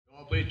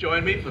Please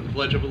join me for the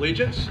Pledge of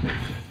Allegiance.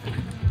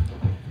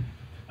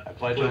 I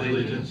pledge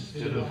allegiance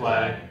to the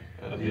flag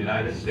of the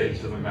United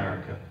States of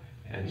America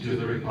and to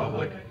the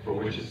republic for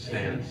which it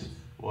stands,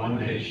 one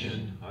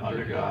nation,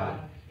 under God,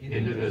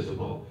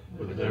 indivisible,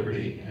 with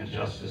liberty and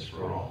justice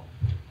for all.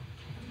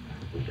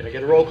 Can I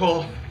get a roll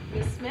call?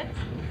 Ms. Smith?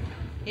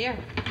 Here.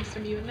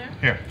 Mr. Mueller?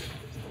 Here.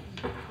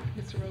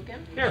 Mr.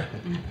 Rogan? Here.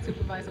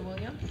 Supervisor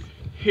Williams?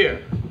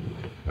 Here.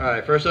 All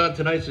right, first on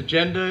tonight's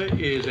agenda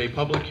is a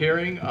public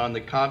hearing on the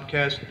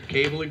Comcast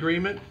cable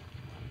agreement.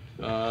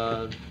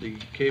 The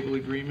cable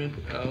agreement,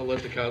 I'll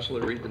let the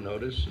counselor read the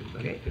notice.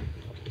 Okay.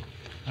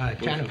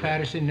 Town of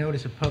Patterson,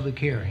 notice of public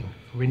hearing.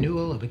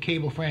 Renewal of a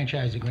cable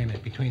franchise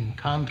agreement between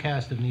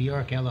Comcast of New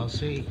York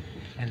LLC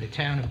and the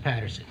Town of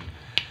Patterson.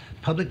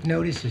 Public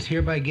notice is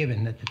hereby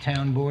given that the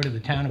Town Board of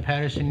the Town of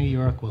Patterson, New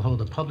York will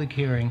hold a public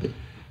hearing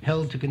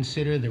held to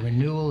consider the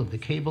renewal of the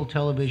cable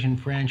television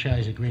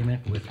franchise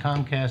agreement with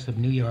Comcast of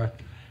New York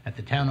at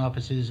the town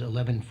offices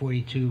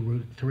 1142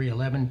 Route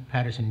 311,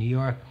 Patterson, New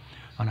York,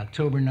 on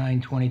October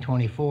 9,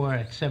 2024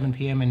 at 7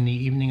 p.m. in the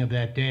evening of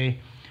that day,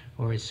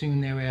 or as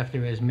soon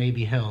thereafter as may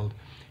be held,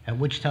 at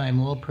which time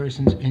all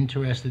persons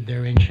interested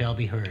therein shall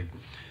be heard.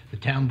 The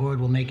town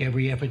board will make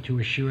every effort to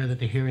assure that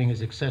the hearing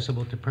is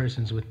accessible to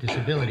persons with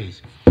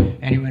disabilities.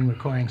 Anyone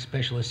requiring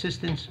special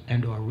assistance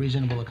and/or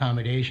reasonable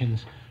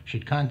accommodations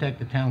should contact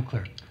the town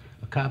clerk.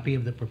 A copy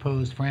of the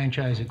proposed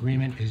franchise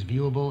agreement is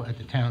viewable at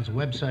the town's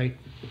website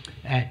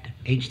at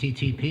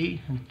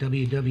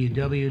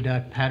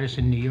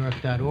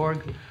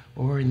http://www.pattersonnewyork.org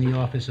or in the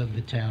office of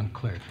the town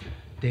clerk.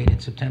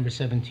 Dated September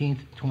 17th,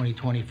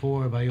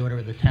 2024, by order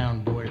of the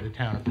Town Board of the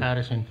Town of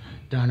Patterson,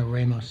 Donna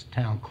Ramos,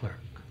 Town Clerk.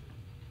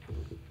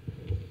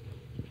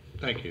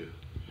 Thank you.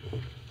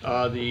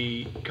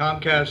 The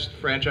Comcast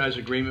franchise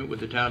agreement with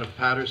the Town of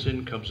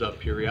Patterson comes up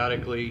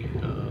periodically.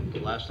 The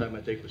last time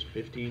I think was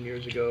 15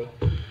 years ago.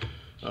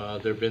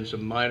 There have been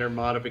some minor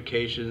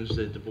modifications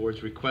that the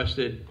board's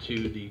requested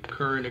to the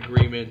current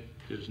agreement.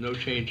 There's no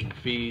change in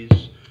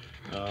fees.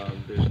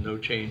 There's no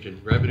change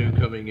in revenue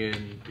coming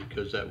in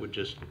because that would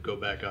just go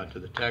back onto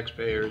the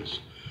taxpayers.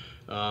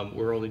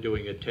 We're only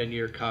doing a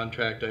 10-year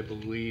contract, I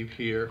believe,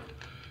 here.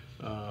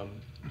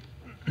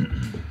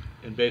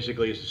 And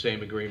basically it's the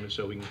same agreement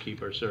so we can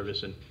keep our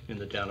service in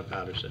the town of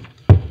Patterson.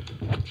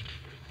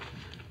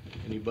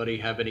 Anybody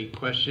have any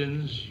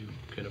questions? You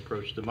can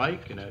approach the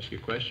mic and ask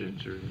your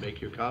questions or make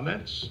your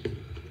comments.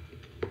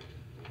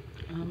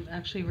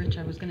 Actually, Rich,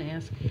 I was going to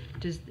ask,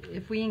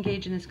 if we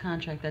engage in this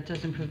contract, that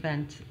doesn't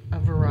prevent a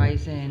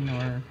Verizon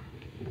or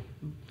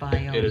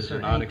Bios It is or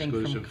a anything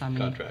from non-exclusive coming?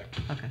 contract.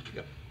 Okay.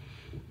 Yep.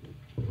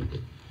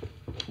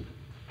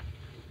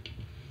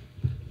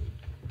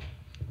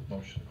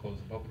 Motion to close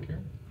the public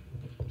hearing.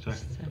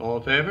 Second. All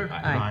in favor?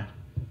 Aye.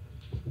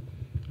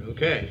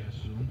 Okay.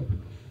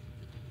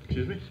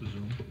 Excuse me?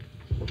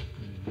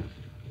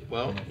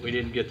 Well, we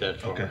didn't get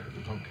that far. Okay.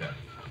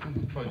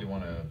 Probably do you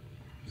want to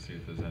see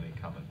if there's any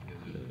comment? We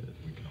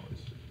can always.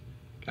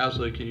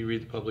 Counselor, can you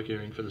read the public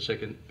hearing for the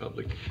second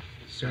public?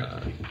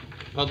 Certainly.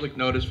 Public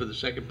notice for the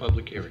second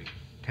public hearing.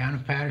 Town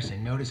of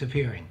Patterson, notice of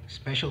hearing,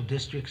 special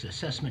districts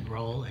assessment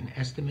roll and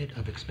estimate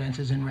of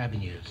expenses and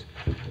revenues.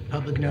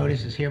 Public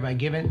notice is hereby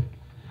given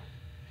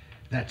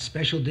that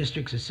special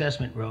districts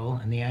assessment roll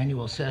and the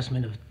annual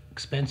assessment of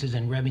expenses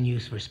and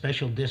revenues for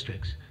special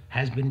districts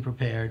has been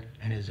prepared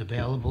and is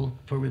available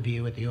for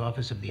review at the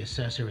office of the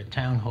assessor at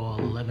Town Hall,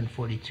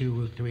 1142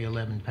 Route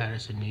 311,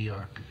 Patterson, New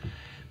York.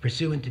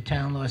 Pursuant to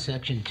Town Law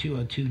Section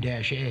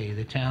 202-A,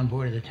 the Town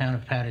Board of the Town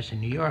of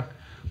Patterson, New York,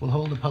 will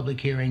hold a public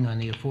hearing on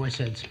the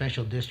aforesaid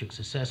special districts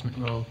assessment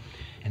roll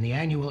and the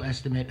annual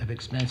estimate of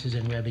expenses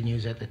and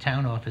revenues at the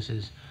town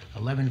offices,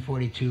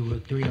 1142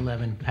 Route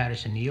 311,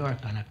 Patterson, New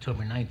York, on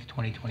October 9th,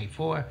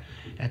 2024,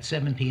 at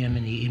 7 p.m.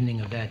 in the evening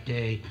of that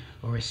day,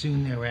 or as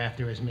soon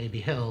thereafter as may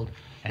be held,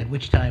 at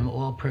which time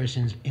all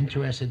persons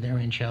interested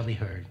therein shall be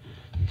heard.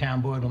 The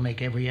town board will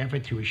make every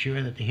effort to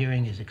assure that the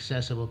hearing is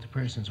accessible to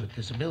persons with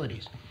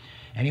disabilities.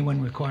 Anyone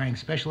requiring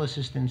special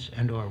assistance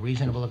and/or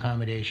reasonable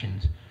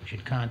accommodations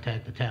should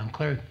contact the town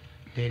clerk,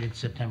 dated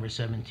September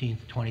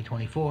 17th,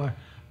 2024,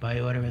 by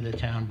order of the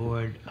Town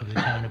Board of the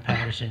Town of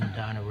Patterson,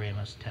 Donna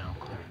Ramos, Town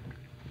Clerk.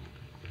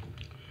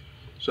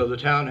 So the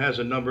town has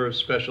a number of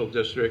special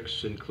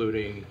districts,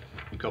 including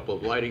a couple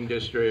of lighting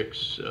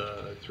districts,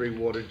 3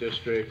 water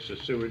districts, a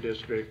sewer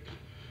district,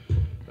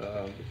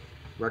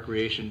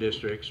 recreation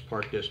districts,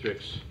 park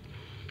districts.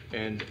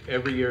 And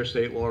every year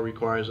state law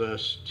requires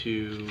us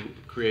to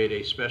create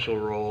a special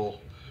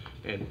roll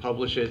and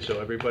publish it so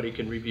everybody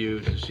can review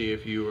to see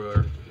if you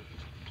are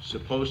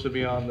supposed to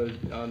be on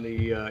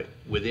the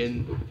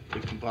within the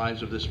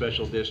confines of the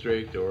special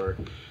district, or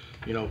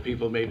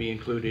people may be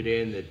included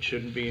in that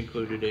shouldn't be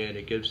included in.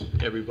 It gives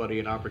everybody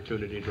an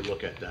opportunity to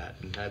look at that,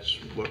 and that's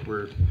what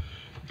we're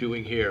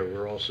doing here.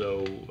 We're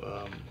also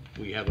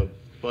we have a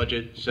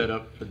budget set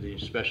up for the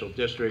special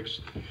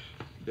districts.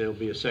 There'll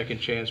be a second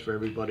chance for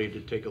everybody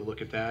to take a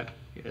look at that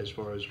as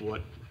far as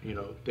what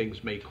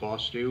things may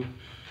cost you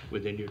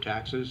within your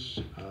taxes.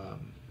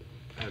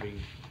 Having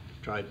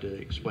tried to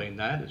explain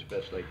that as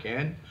best I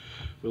can.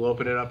 We'll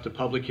open it up to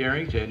public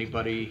hearing to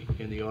anybody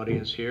in the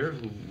audience here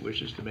who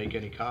wishes to make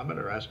any comment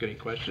or ask any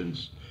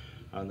questions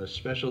on the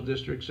special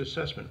districts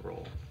assessment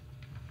role.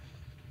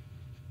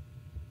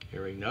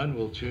 Hearing none,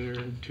 we'll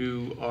turn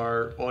to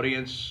our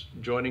audience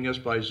joining us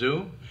by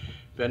Zoom.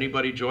 If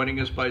anybody joining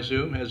us by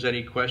Zoom has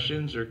any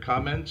questions or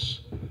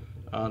comments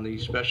on the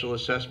special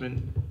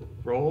assessment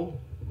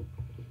role,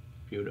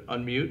 if you would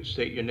unmute,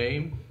 state your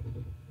name.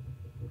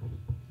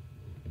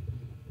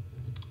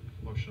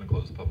 Motion to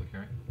close the public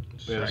hearing.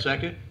 We have a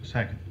second?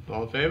 Second.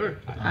 All in favor?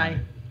 Aye.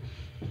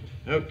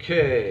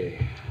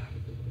 Okay,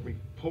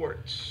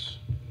 reports.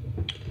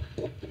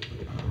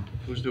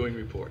 Who's doing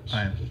reports?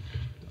 I am.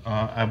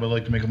 I would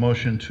like to make a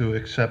motion to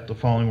accept the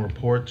following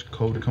reports: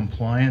 code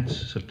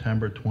compliance,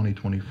 September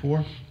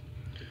 2024,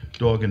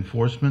 dog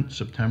enforcement,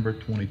 September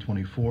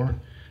 2024,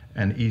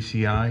 and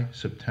ECI,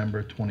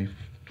 September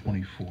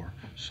 2024.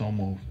 So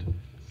moved.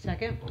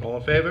 Second? All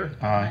in favor?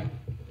 Aye.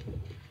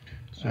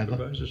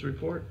 Supervisor's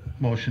report?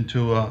 Motion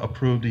to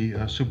approve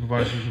the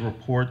supervisor's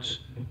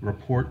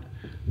report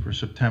for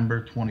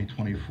September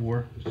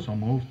 2024. So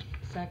moved.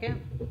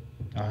 Second?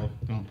 Oh,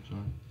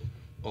 sorry.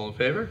 All in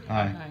favor?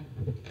 Aye.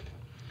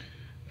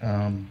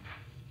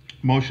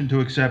 Motion to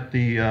accept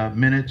the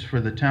minutes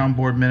for the town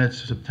board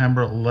minutes,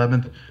 September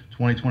 11th,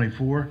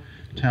 2024,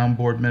 town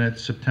board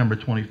minutes, September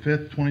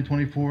 25th,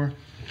 2024,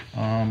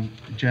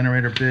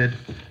 generator bid,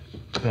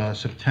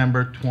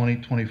 September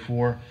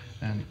 2024,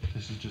 and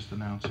this is just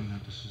announcing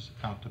that this is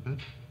out to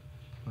bid,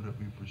 or that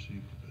we've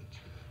received the bids.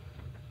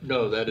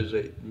 No, that is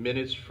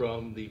minutes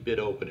from the bid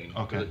opening for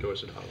Okay. the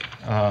Dorset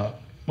Hollow.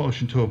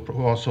 Motion to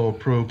also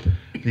approve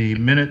the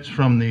minutes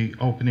from the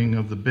opening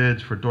of the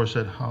bids for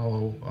Dorset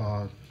Hollow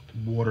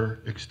water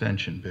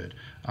extension bid,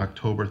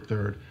 October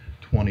 3rd,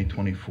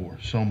 2024.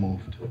 So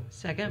moved.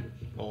 Second?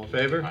 All in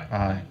favor?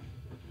 Aye.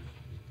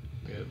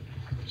 We have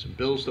some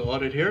bills to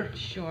audit here.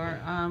 Sure.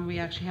 We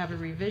actually have a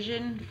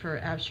revision for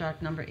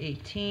abstract number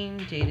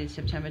 18 dated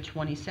September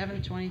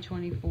 27,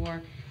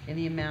 2024 in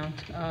the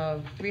amount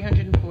of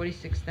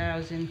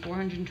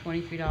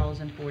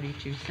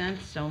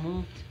 $346,423.42. So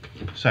moved.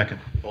 Second.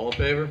 All in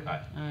favor?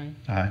 Aye.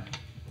 Aye.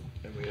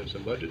 And we have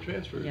some budget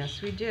transfers.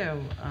 Yes, we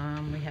do.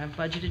 We have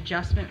budget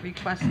adjustment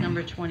request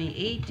number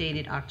 28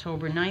 dated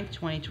October 9th,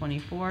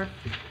 2024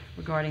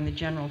 regarding the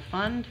general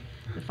fund.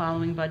 The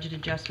following budget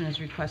adjustment is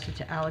requested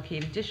to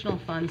allocate additional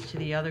funds to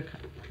the other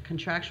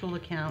contractual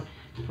account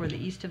for the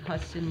East of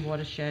Hudson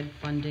watershed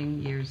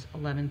funding years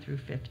 11 through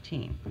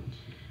 15.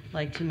 I'd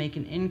like to make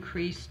an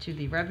increase to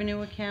the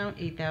revenue account,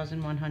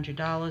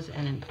 $8,100,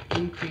 and an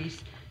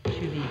increase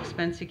to the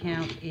expense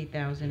account,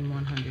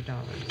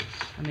 $8,100.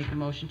 I make a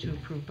motion to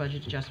approve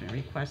budget adjustment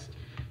request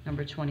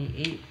number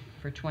 28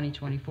 for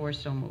 2024.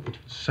 So moved.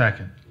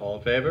 Second. All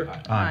in favor?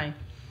 Aye.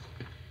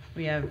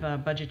 We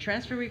have budget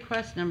transfer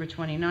request number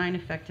 29,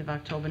 effective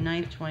October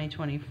 9th,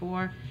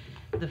 2024.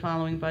 The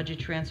following budget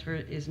transfer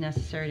is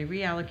necessary to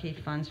reallocate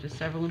funds for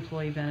several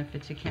employee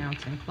benefits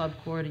accounts and club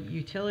core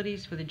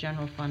utilities for the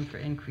general fund for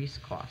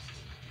increased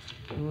costs.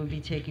 We will be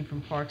taking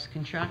from Parks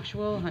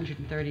contractual,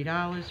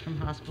 $130, from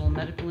hospital and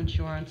medical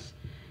insurance,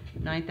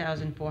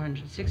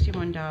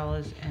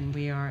 $9,461, and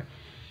we are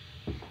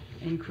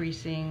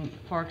increasing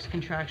Parks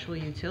contractual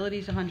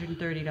utilities,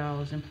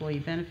 $130, employee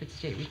benefits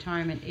state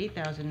retirement,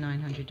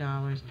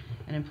 $8,900,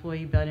 and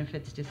employee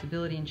benefits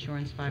disability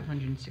insurance,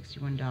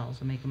 $561. I'll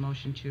make a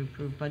motion to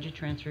approve budget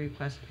transfer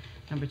request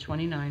number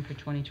 29 for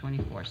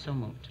 2024. So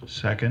moved.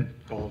 Second.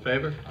 All in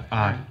favor?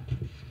 Aye.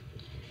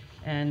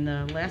 And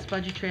the last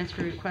budget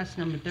transfer request,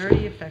 number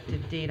 30,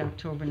 effective date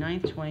October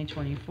 9th,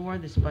 2024.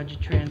 This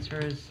budget transfer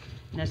is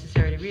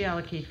necessary to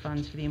reallocate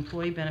funds for the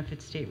employee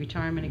benefits state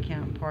retirement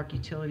account and park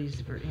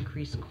utilities for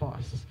increased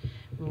costs.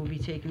 We will be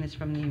taking this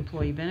from the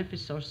employee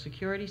benefits Social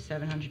Security,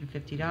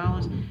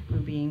 $750.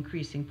 We'll be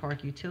increasing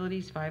park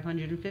utilities,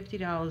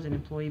 $550, and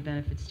employee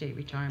benefits state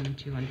retirement,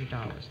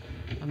 $200.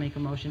 I'll make a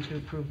motion to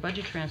approve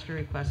budget transfer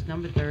request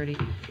number 30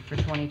 for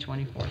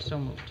 2024. So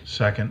moved.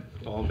 Second.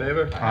 All in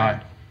favor? Aye.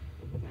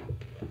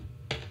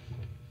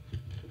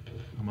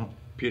 Come up.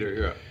 Peter,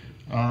 you're up.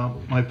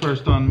 My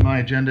first on my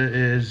agenda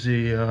is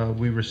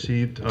we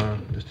received,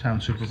 the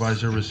town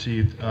supervisor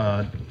received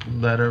a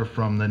letter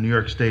from the New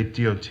York State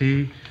DOT.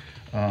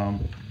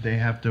 They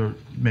have to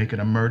make an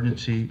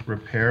emergency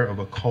repair of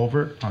a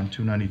culvert on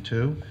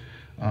 292.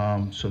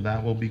 So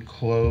that will be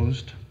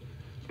closed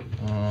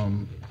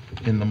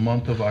in the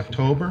month of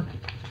October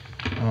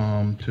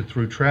to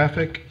through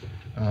traffic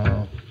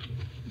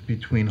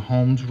between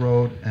Holmes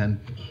Road and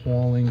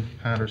Pauling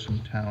Patterson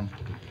Town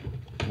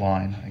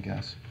line, I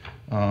guess.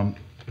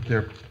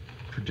 They're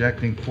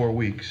projecting 4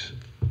 weeks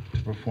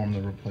to perform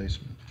the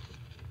replacement.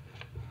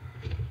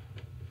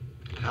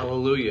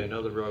 Hallelujah,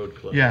 another road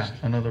closed. Yeah,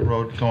 another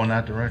road going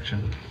that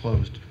direction,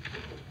 closed.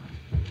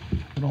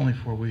 But only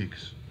 4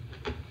 weeks.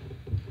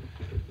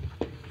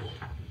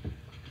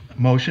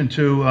 Motion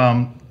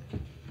to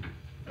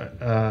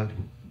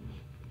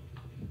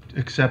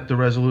accept the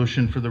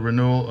resolution for the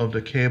renewal of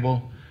the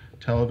cable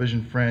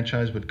television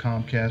franchise with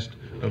Comcast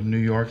of New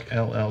York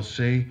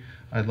LLC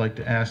I'd like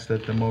to ask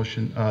that the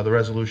motion, the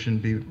resolution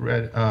be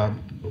read,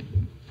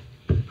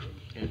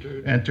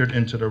 entered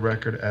into the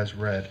record as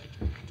read.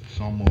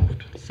 So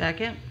moved.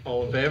 Second.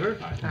 All in favor?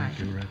 Aye. Thank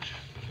you, Rich.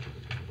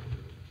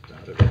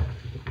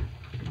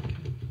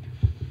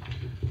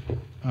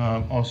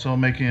 Also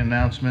making an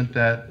announcement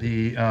that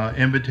the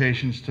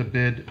invitations to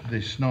bid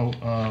the snow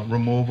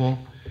removal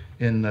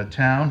in the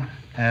town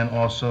and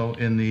also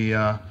in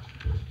the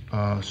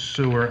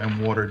sewer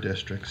and water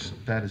districts,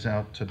 that is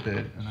out to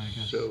bid. And I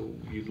guess So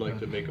you'd like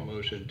to make a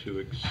motion to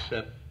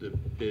accept the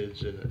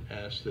bids and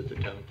ask that the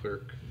town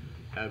clerk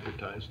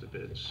advertise the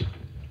bids?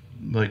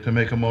 I'd like to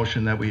make a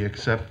motion that we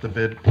accept the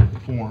bid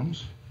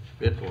forms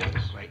Bid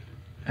forms. Right.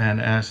 and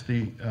ask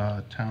the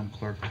town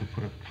clerk to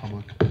put a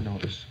public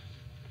notice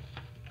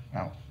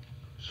out.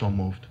 So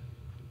moved.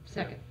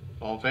 Second.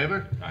 All in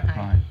favor?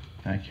 Aye.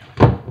 Thank you.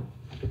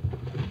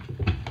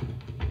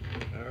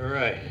 All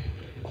right.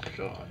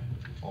 Sean.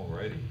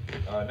 Alrighty.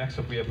 Next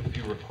up, we have a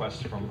few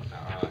requests from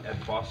Ed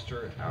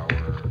Foster, our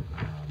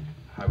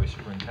highway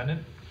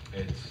superintendent.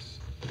 It's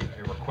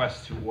a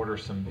request to order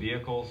some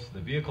vehicles.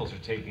 The vehicles are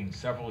taking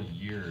several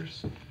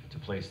years to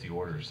place the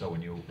orders. So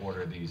when you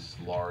order these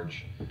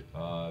large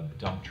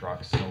dump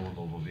trucks, snow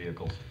removal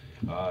vehicles,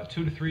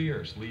 2 to 3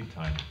 years lead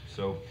time.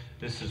 So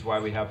this is why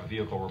we have a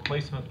vehicle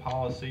replacement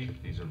policy.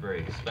 These are very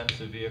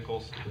expensive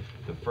vehicles.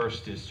 The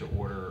first is to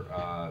order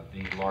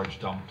the large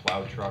dump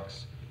plow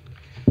trucks.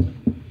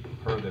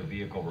 Per the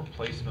vehicle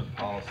replacement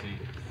policy,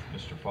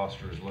 Mr.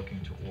 Foster is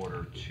looking to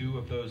order 2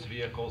 of those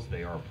vehicles.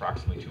 They are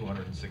approximately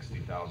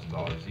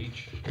 $260,000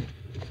 each.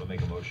 So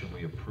make a motion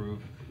we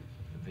approve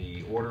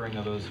the ordering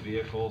of those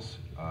vehicles,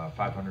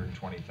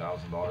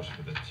 $520,000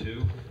 for the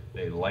 2.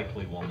 They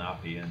likely will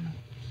not be in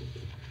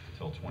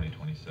until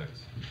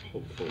 2026.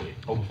 Hopefully.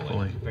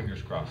 Hopefully.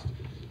 Fingers crossed.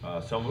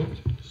 So moved.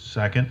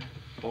 Second.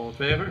 All in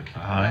favor?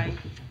 Aye.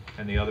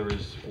 And the other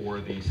is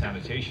for the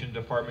sanitation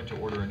department to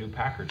order a new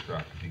Packer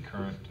truck. The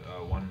current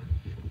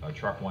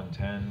truck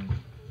 110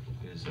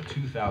 is a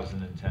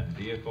 2010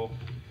 vehicle.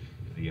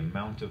 The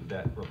amount of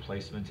that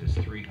replacement is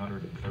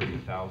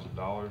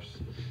 $330,000.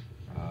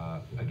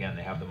 Again,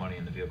 they have the money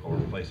in the vehicle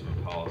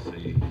replacement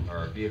policy,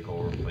 or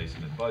vehicle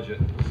replacement budget,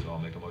 so I'll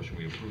make a motion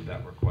we approve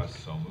that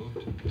request. So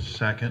moved.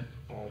 Second.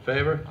 All in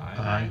favor?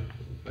 Aye.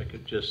 If I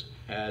could just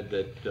add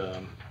that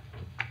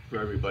for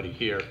everybody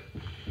here,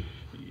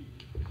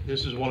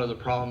 this is one of the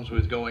problems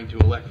with going to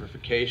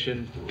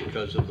electrification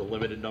because of the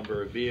limited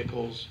number of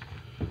vehicles.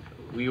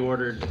 We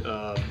ordered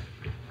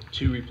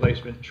 2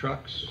 replacement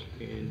trucks,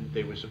 and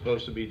they were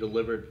supposed to be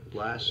delivered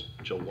last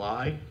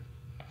July.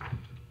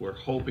 We're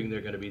hoping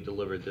they're going to be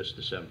delivered this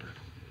December.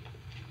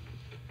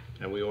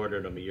 And we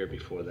ordered them a year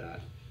before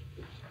that.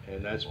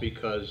 And that's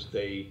because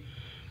they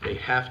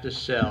have to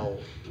sell,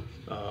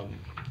 I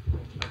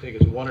think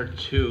it's 1 or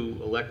 2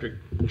 electric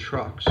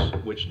trucks,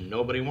 which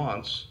nobody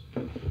wants,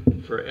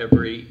 for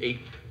every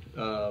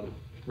 8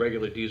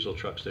 regular diesel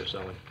trucks they're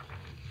selling.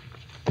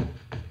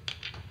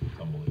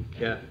 Unbelievable.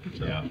 Yeah.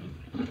 So. Yeah.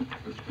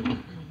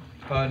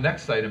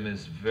 Next item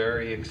is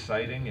very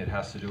exciting. It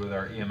has to do with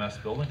our EMS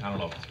building. I don't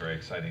know if it's very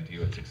exciting to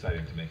you. It's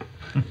exciting to me.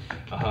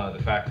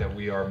 The fact that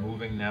we are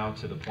moving now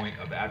to the point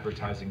of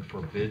advertising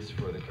for bids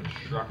for the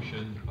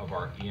construction of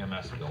our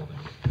EMS building.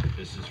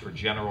 This is for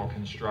general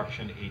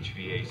construction,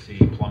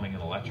 HVAC, plumbing,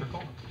 and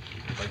electrical.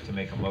 I'd like to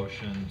make a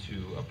motion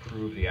to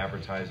approve the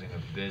advertising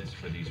of bids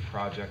for these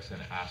projects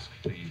and ask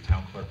the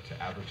town clerk to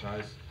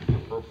advertise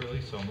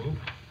appropriately. So moved.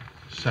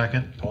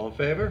 Second. All in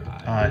favor?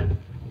 Aye.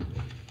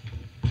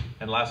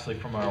 And lastly,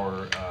 from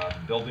our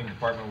building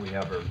department, we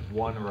have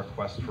one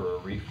request for a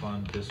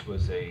refund. This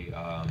was a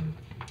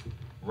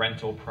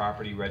rental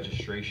property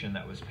registration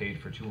that was paid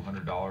for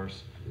 $200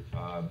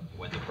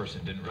 when the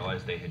person didn't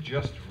realize they had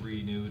just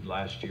renewed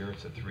last year.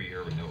 It's a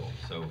 3-year renewal.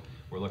 So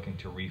we're looking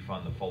to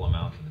refund the full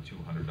amount of the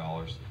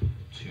 $200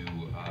 to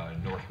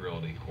North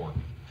Realty Corp.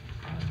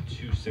 on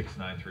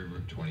 2693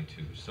 Route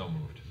 22. So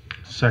moved.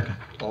 Second.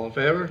 All in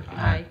favor?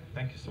 Aye.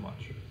 Thank you so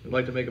much. I'd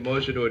like to make a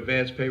motion to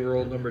advance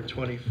payroll number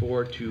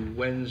 24 to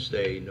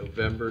Wednesday,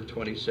 November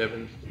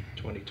 27th,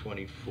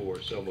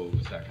 2024. So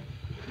moved. Second.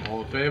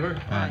 All in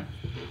favor? Aye.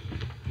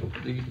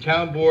 The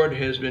town board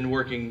has been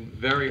working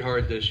very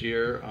hard this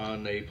year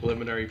on a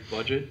preliminary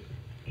budget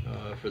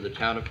for the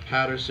town of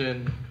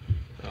Patterson.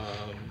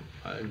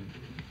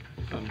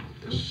 I'm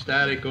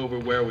ecstatic over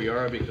where we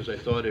are because I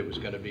thought it was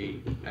going to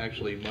be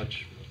actually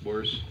much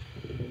worse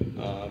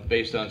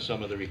based on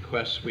some of the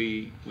requests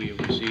we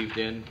received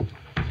in.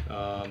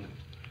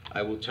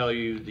 I will tell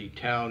you the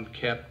town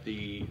kept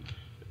the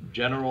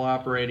general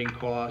operating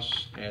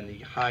costs and the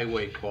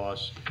highway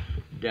costs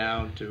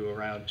down to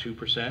around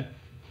 2%,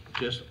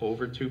 just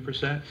over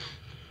 2%.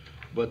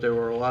 But there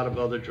were a lot of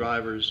other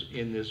drivers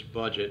in this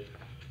budget.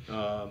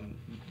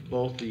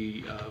 Both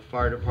the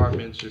fire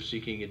departments are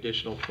seeking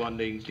additional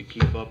funding to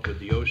keep up with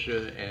the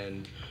OSHA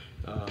and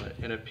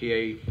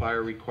NFPA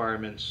fire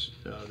requirements.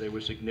 There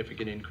were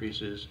significant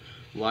increases.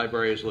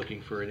 Library is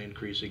looking for an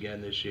increase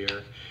again this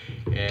year.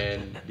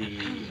 And the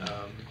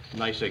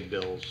NICEAG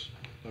bills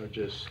are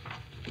just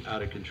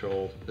out of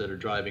control that are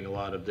driving a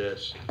lot of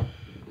this.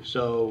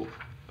 So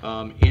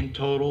in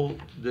total,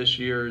 this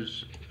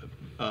year's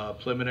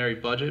preliminary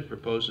budget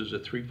proposes a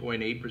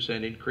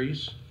 3.8%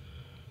 increase,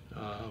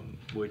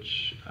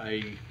 which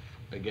I'm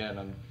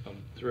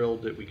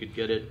thrilled that we could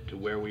get it to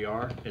where we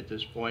are at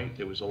this point.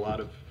 There was a lot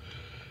of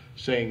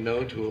saying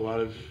no to a lot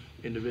of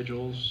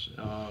individuals,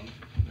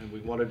 and we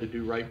wanted to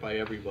do right by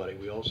everybody.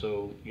 We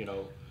also,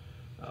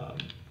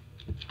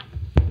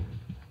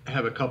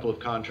 have a couple of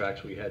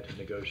contracts we had to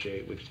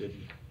negotiate, which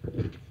didn't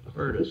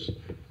hurt us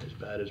as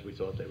bad as we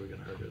thought they were going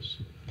to hurt us.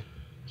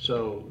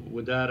 So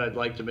with that, I'd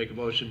like to make a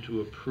motion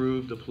to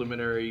approve the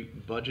preliminary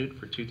budget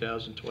for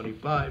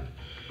 2025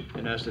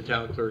 and ask the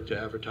town clerk to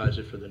advertise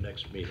it for the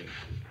next meeting,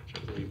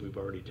 which I believe we've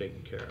already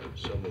taken care of.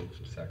 So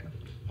moved. Second.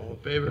 All in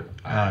favor?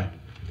 Aye.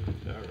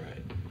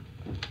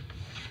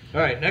 All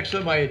right, next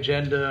on my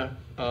agenda,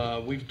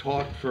 we've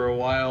talked for a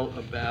while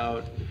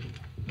about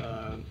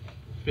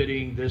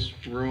fitting this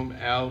room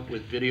out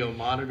with video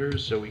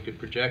monitors so we could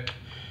project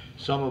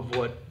some of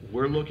what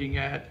we're looking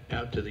at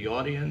out to the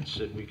audience,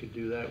 and we could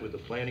do that with the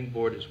planning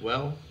board as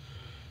well.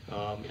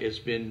 It's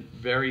been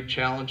very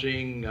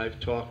challenging. I've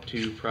talked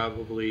to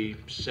probably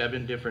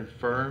 7 different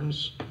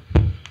firms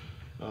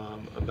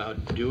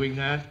about doing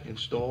that,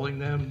 installing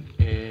them,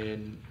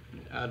 and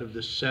out of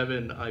the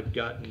 7, I've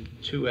gotten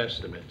 2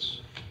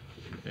 estimates.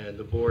 And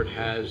the board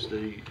has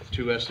the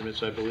 2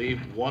 estimates, I believe.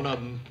 One of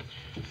them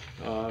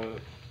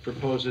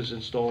proposes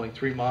installing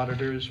 3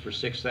 monitors for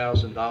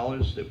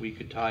 $6,000 that we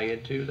could tie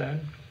into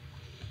then.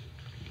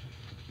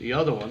 The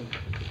other one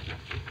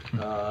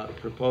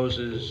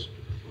proposes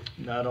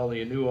not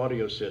only a new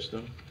audio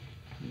system,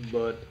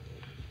 but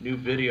new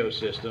video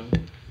system,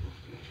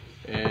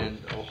 and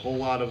a whole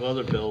lot of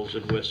other bells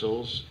and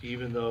whistles,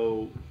 even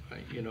though,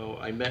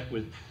 I met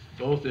with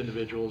both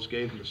individuals,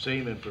 gave them the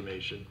same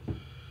information.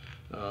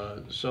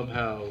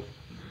 Somehow,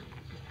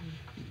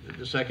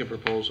 the second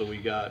proposal we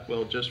got,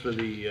 well, just for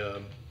the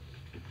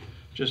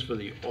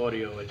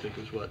audio, I think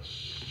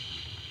was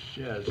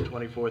it's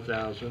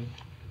 24,000.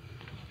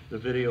 The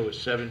video was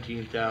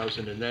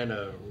 17,000, and then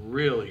a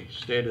really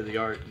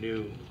state-of-the-art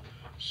new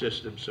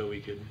system so we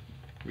could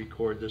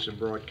record this and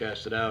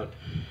broadcast it out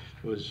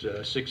was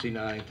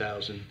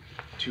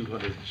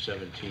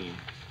 69,217.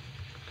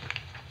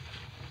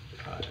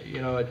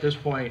 At this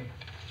point,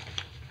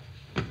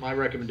 my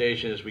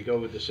recommendation is we go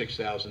with the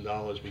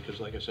 $6,000 because,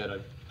 like I said,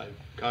 I've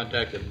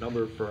contacted a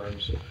number of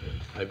firms.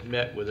 I've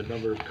met with a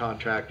number of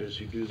contractors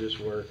who do this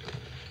work,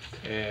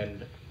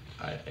 and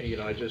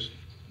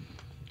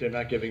they're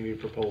not giving me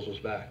proposals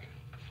back.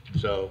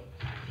 So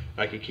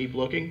I can keep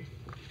looking.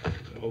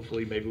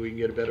 Hopefully, maybe we can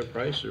get a better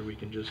price, or we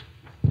can just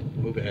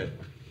move ahead.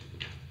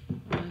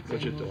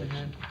 What's your thoughts?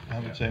 I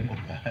would say move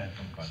ahead.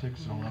 6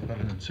 is a lot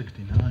better than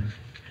 69.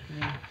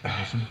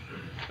 Awesome.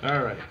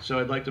 All right, so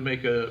I'd like to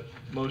make a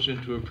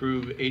motion to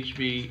approve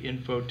HV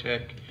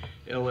Infotech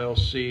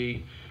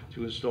LLC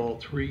to install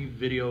 3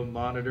 video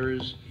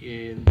monitors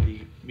in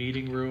the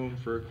meeting room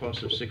for a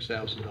cost of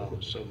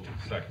 $6,000. So moved.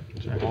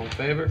 Second. All in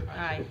favor?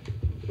 Aye.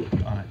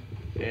 Aye.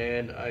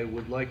 And I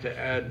would like to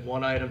add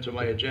one item to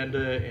my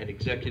agenda, an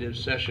executive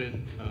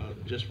session,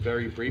 just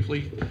very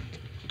briefly,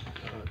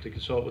 to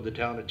consult with the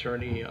town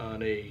attorney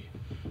on a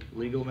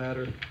legal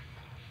matter,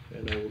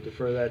 and I will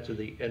defer that to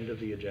the end of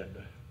the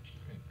agenda.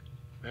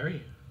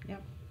 Mary?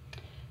 Yep.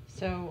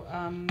 So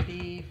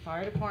the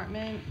fire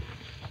department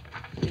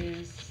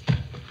would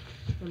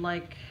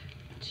like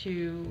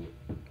to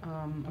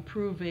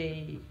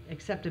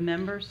accept a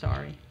member,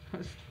 sorry,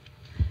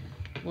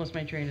 lost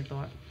my train of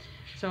thought.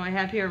 So I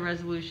have here a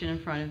resolution in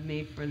front of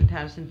me for the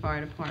Patterson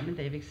Fire Department.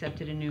 They've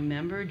accepted a new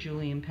member,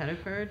 Julian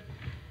Pettiford.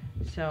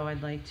 So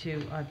I'd like to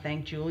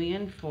thank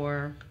Julian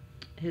for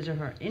his or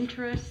her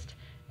interest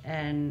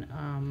and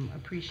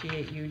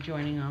appreciate you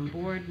joining on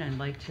board. And I'd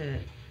like to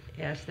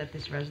ask that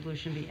this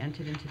resolution be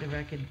entered into the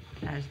record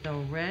as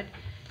though read.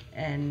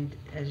 And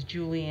as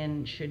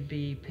Julian should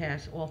be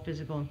pass all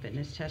physical and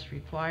fitness tests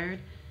required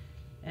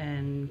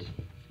and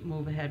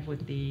move ahead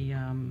with the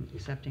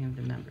accepting of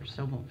the members.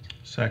 So moved.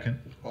 Second.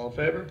 All in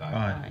favor?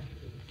 Aye.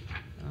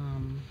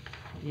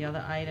 The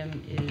other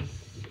item is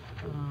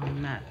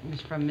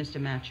from Mr.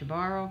 Matt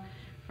Chabaro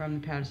from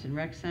the Patterson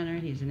Rec Center.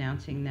 He's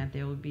announcing that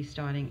they will be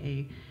starting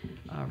a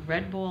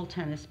red ball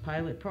tennis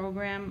pilot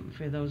program.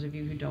 For those of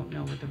you who don't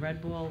know what the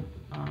red ball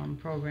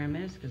program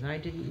is, because I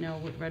didn't know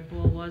what red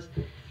ball was,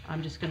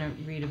 I'm just going to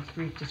read a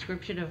brief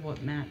description of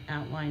what Matt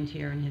outlined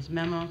here in his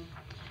memo.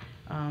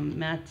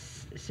 Matt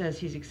says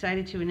he's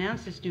excited to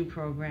announce this new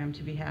program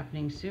to be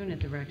happening soon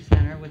at the Rec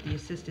Center with the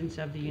assistance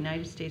of the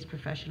United States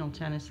Professional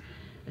Tennis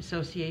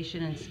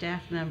Association and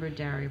staff member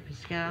Daria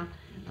Pascal.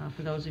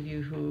 For those of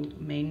you who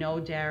may know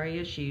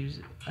Daria,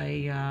 she's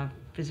a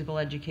physical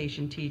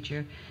education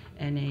teacher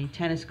and a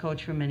tennis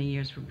coach for many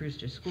years for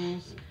Brewster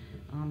Schools.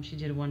 She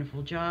did a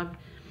wonderful job.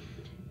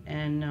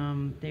 And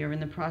they are in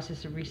the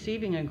process of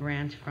receiving a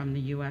grant from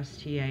the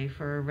USTA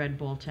for a red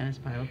ball tennis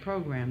pilot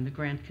program. The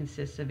grant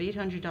consists of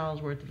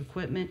 $800 worth of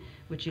equipment,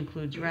 which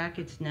includes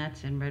rackets,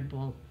 nets, and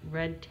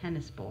red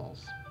tennis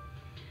balls.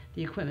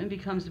 The equipment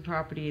becomes the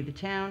property of the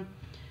town.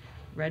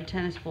 Red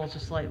tennis balls are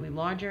slightly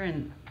larger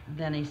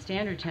than a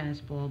standard tennis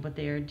ball, but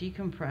they are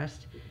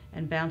decompressed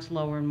and bounce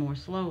lower and more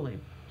slowly.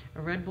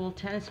 A red ball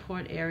tennis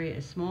court area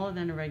is smaller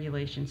than a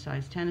regulation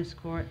size tennis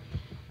court.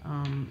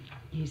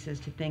 He says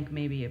to think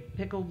maybe a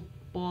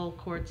pickleball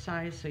court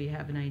size, so you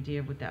have an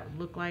idea of what that would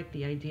look like.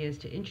 The idea is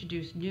to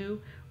introduce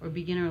new or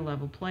beginner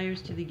level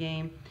players to the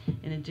game.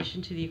 In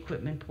addition to the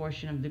equipment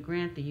portion of the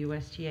grant, the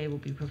USTA will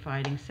be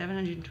providing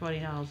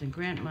 $720 in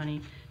grant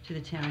money to the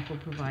town for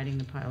providing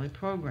the pilot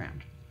program.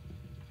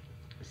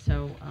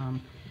 So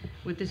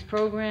with this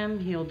program,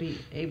 he'll be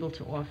able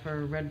to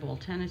offer red ball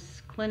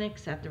tennis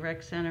clinics at the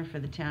rec center for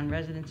the town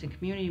residents and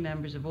community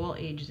members of all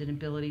ages and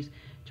abilities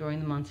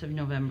during the months of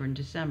November and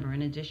December.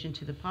 In addition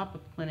to the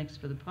pop-up clinics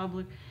for the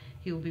public,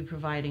 he will be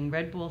providing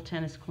red ball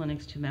tennis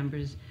clinics to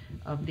members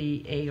of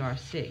the ARC.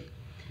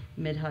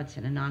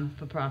 Mid-Hudson, a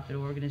non-for-profit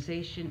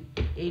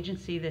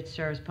agency that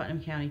serves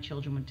Putnam County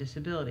children with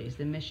disabilities.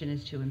 The mission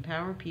is to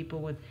empower people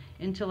with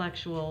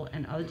intellectual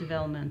and other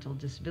developmental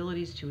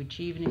disabilities to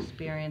achieve and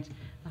experience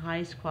the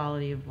highest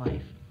quality of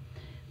life.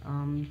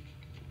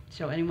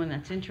 So anyone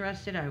that's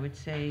interested, I would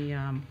say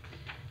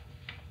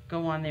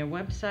go on their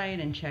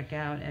website and check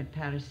out at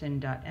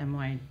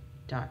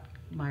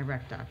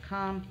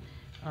patterson.my.myrec.com.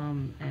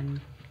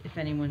 And if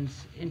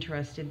anyone's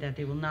interested, that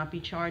they will not be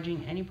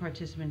charging any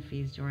participant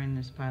fees during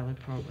this pilot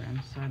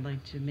program. So I'd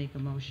like to make a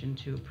motion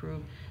to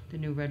approve the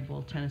new red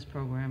ball tennis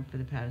program for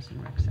the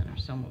Patterson Rec Center.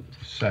 So moved.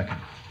 Second.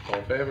 All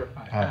in favor?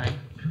 Aye.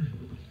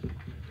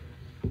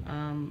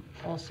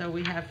 Also,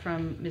 we have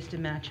from Mr.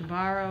 Matt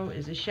Chabarro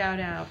is a shout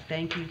out.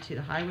 Thank you to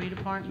the Highway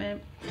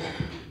Department.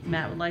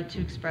 Matt would like to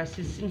express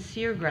his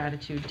sincere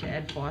gratitude to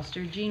Ed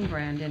Foster, Gene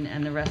Brandon,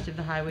 and the rest of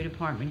the Highway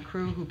Department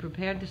crew who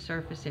prepared the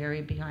surface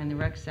area behind the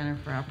rec center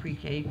for our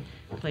pre-K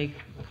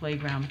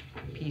playground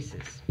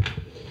pieces.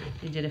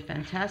 They did a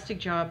fantastic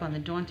job on the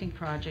daunting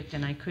project,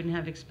 and I couldn't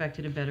have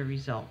expected a better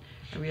result.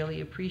 I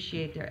really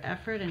appreciate their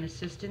effort and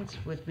assistance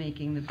with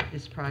making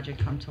this project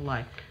come to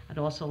life. I'd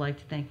also like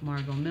to thank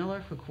Margot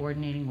Miller for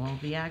coordinating all of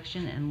the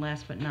action, and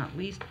last but not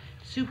least,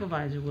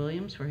 Supervisor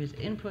Williams for his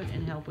input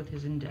and help with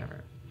his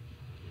endeavor.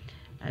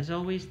 As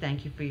always,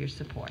 thank you for your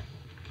support.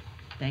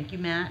 Thank you,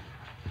 Matt.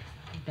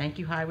 Thank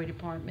you, Highway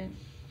Department.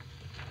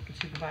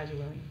 Supervisor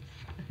Williams.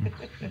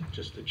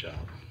 Just a job.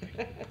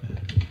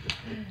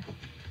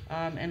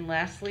 And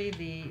lastly,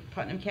 the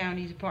Putnam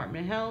County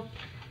Department of Health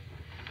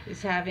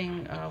is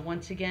having,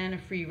 once again, a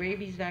free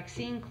rabies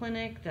vaccine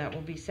clinic. That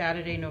will be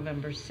Saturday,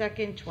 November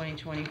 2nd,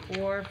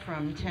 2024,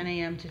 from 10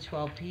 a.m. to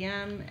 12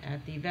 p.m.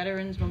 at the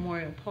Veterans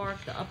Memorial Park,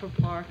 the Upper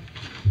Park,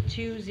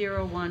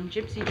 201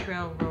 Gypsy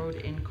Trail Road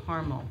in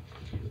Carmel.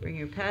 Bring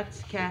your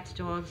pets, cats,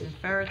 dogs, and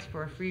ferrets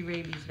for a free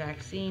rabies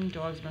vaccine.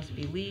 Dogs must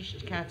be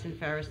leashed, cats and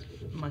ferrets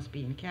must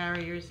be in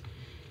carriers,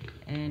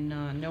 and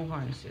no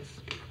harnesses.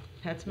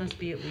 Pets must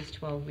be at least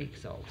 12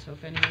 weeks old. So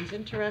if anyone's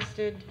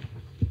interested,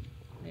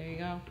 there you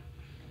go.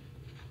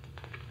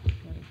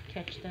 Want to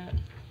catch that?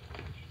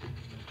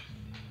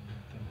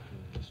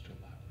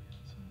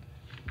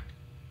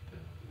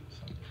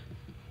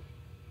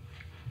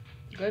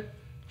 Good?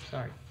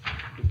 Sorry.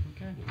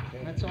 Okay,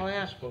 that's all I It's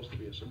have. supposed to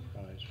be a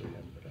surprise for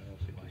him, but I don't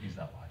think He's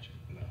not watching.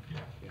 No. Yeah.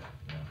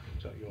 Yeah.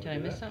 So you want Did I to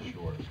do miss that? something?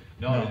 Sure.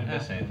 No, I didn't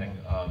miss anything.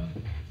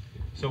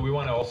 So we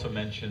want to also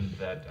mention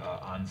that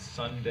on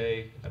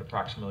Sunday at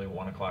approximately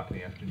 1 o'clock in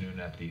the afternoon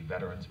at the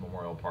Veterans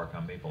Memorial Park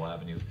on Maple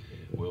Avenue,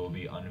 we will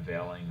be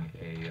unveiling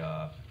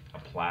a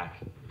plaque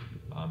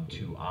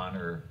to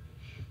honor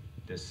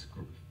this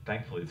group.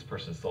 Thankfully, this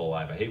person is still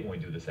alive. I hate when we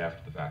do this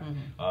after the fact.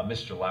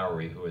 Mr.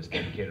 Lowry, who has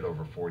dedicated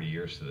over 40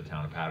 years to the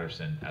town of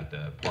Patterson at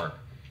the park.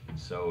 And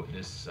so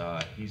this,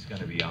 he's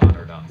going to be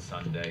honored on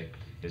Sunday.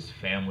 His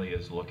family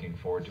is looking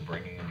forward to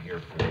bringing him here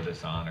for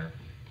this honor.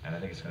 And I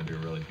think it's going to be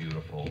a really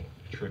beautiful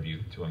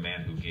tribute to a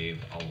man who gave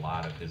a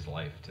lot of his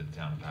life to the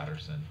town of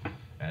Patterson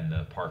and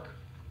the park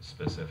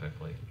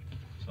specifically.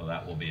 So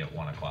that will be at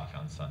 1 o'clock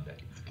on Sunday.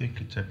 I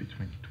think it's at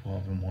between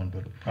 12 and 1,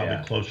 but probably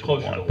Yeah, closer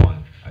to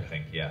 1, I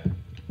think, yeah.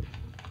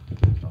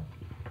 So,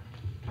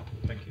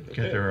 thank you.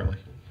 Get there early.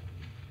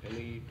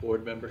 Any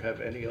board member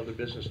have any other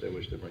business they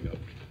wish to bring up?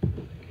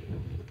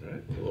 All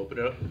right, we'll open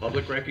it up.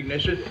 Public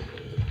recognition.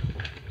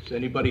 Does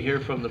anybody here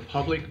from the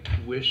public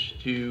wish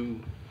to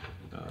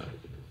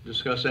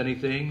discuss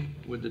anything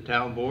with the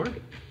town board?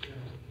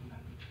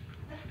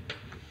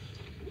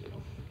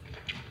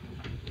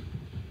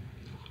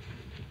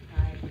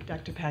 I'm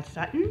Dr. Pat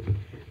Sutton.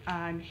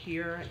 I'm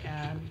here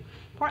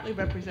partly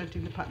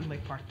representing the Putnam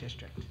Lake Park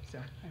District.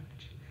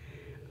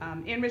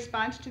 In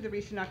response to the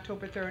recent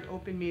October 3rd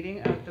open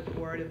meeting of the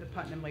board of the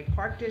Putnam Lake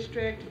Park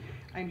District,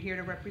 I'm here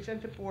to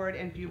represent the board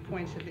and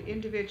viewpoints of the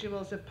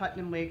individuals of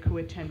Putnam Lake who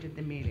attended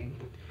the meeting.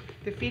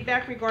 The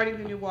feedback regarding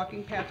the new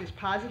walking path is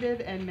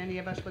positive, and many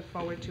of us look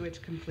forward to its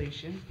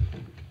completion.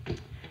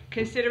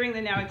 Considering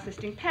the now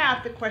existing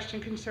path, the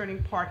question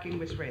concerning parking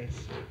was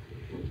raised.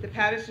 The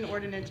Patterson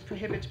ordinance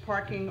prohibits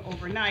parking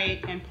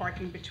overnight and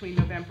parking between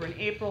November and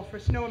April for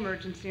snow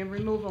emergency and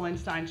removal, and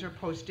signs are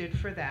posted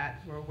for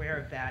that. We're aware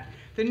of that.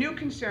 The new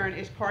concern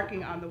is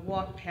parking on the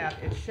walk path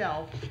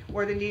itself,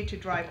 or the need to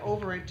drive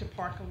over it to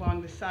park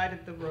along the side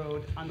of the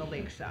road on the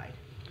lakeside.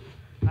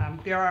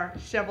 There are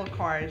several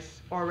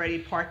cars already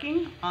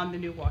parking on the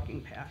new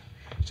walking path.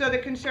 So the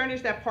concern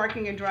is that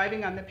parking and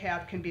driving on the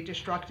path can be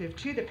destructive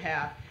to the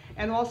path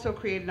and also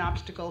create an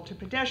obstacle to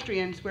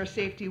pedestrians where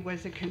safety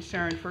was a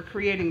concern for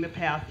creating the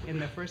path in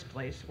the first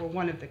place, or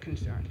one of the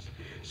concerns.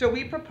 So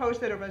we propose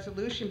that a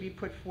resolution be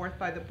put forth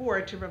by the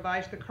board to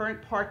revise the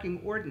current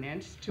parking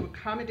ordinance to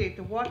accommodate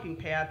the walking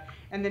path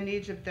and the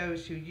needs of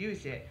those who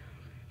use it.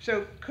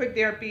 So could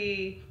there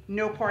be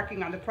no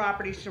parking on the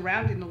property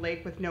surrounding the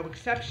lake with no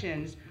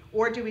exceptions,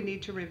 or do we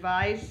need to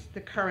revise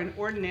the current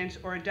ordinance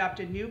or adopt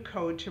a new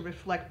code to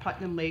reflect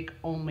Putnam Lake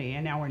only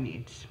and our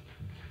needs?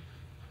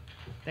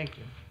 Thank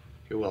you.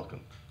 You're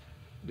welcome.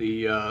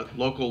 The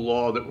local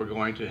law that we're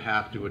going to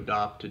have to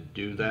adopt to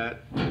do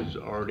that is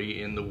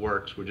already in the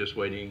works. We're just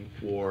waiting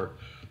for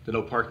the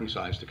no parking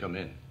signs to come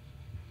in.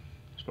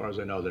 As far as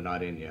I know, they're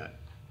not in yet.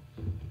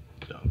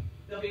 So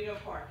There'll be no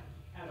parking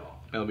at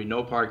all. there'll be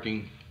no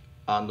parking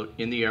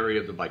in the area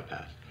of the bike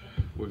path.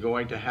 We're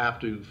going to have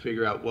to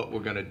figure out what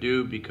we're going to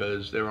do,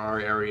 because there are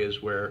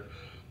areas where,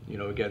 you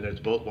know, again, there's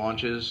boat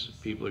launches,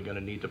 people are going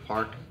to need to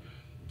park.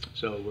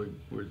 So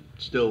we're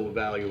still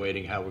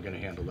evaluating how we're going to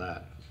handle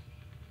that.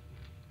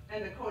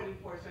 And the code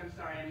enforcer, I'm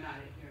sorry, I'm not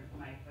at your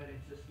mic, but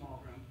it's a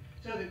small room.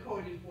 So the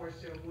code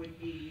enforcer would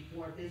be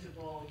more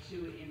visible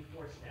to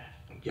enforce that?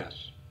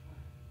 Yes,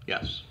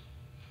 yes.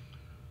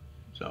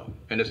 So,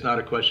 and it's not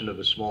a question of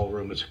a small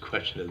room, it's a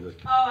question of the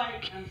Oh,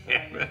 I'm sorry.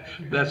 Yes, I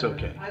forgot. That's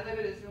okay. I live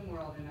in a Zoom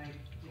world and I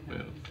did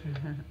not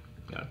consider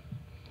that.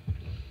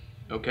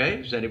 Yeah.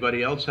 Okay, does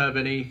anybody else have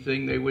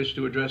anything they wish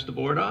to address the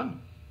board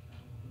on?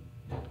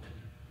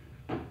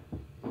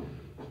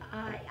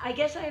 I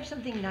guess I have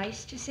something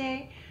nice to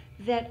say,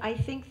 that I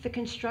think the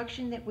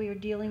construction that we are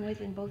dealing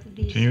with in both of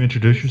these... Can you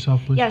introduce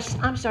yourself, please? Yes,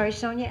 I'm sorry,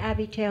 Sonia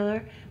Abbey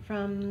Taylor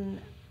from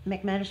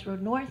McManus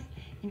Road North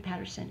in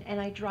Patterson. And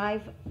I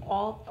drive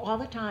all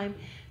the time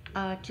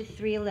to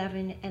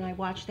 311, and I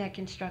watch that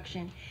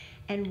construction.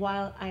 And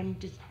while I'm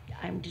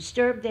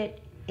disturbed that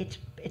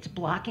it's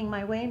blocking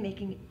my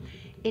way,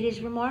 it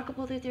is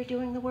remarkable that they're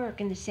doing the work,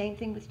 and the same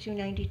thing with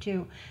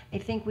 292. I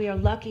think we are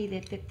lucky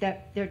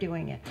that they're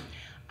doing it.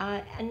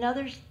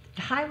 Another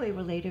highway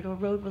related or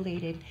road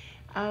related,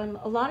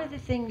 a lot of the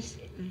things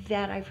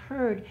that I've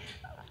heard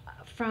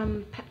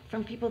from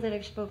people that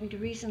I've spoken to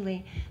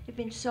recently, they've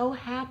been so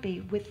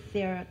happy with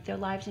their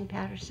lives in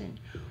Patterson.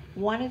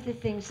 One of the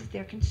things that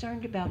they're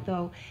concerned about,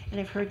 though, and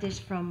I've heard this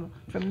from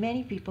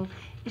many people,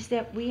 is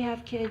that we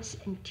have kids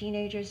and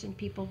teenagers and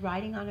people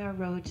riding on our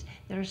roads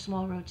that are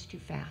small roads too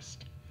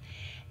fast.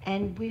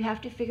 And we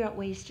have to figure out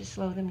ways to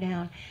slow them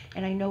down.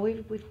 And I know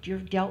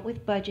you've dealt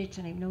with budgets,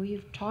 and I know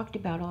you've talked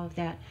about all of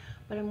that,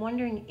 but I'm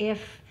wondering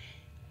if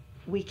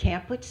we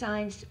can't put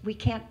signs, we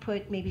can't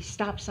put maybe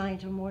stop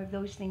signs or more of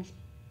those things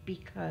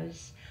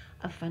because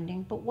of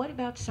funding. But what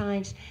about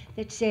signs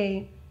that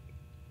say,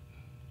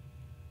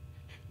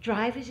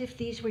 drive as if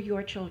these were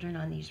your children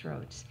on these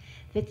roads?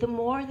 That the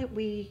more that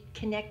we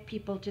connect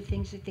people to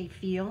things that they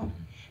feel,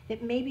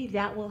 that maybe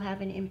that will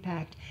have an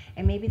impact,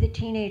 and maybe the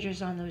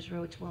teenagers on those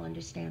roads will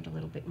understand a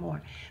little bit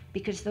more,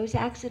 because those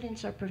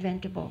accidents are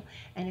preventable,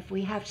 and if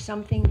we have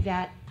something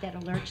that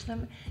alerts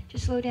them to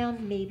slow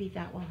down, maybe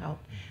that will help.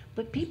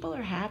 But people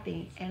are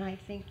happy, and I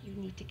think you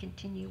need to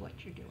continue what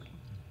you're doing.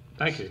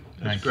 Thank you.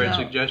 That's a great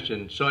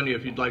suggestion. Sonia,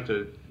 if you'd like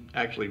to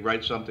actually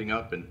write something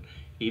up and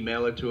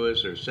email it to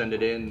us or send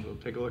it in, we'll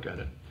take a look at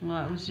it. Well,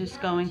 I was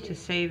just going to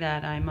say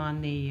that I'm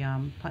on the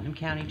Putnam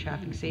County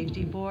Traffic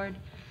Safety Board,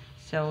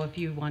 so if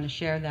you want to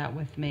share that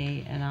with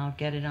me, and I'll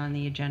get it on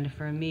the agenda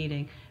for a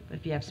meeting. But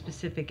if you have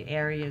specific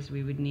areas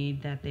we would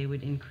need that they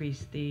would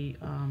increase the,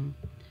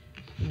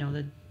 you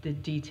know, the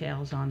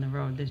details on the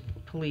road, the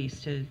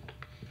police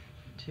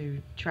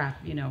to track,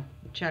 you know,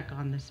 check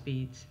on the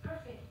speeds.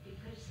 Perfect,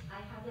 because I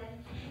have that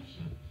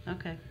information.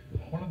 Okay.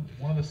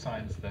 One of the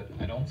signs that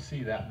I don't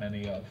see that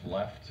many of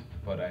left,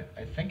 but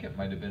I think it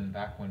might have been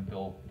back when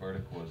Bill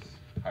Burdick was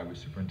highway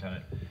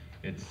superintendent.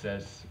 It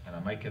says, and I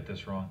might get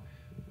this wrong,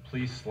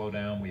 please slow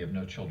down, we have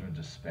no children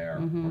to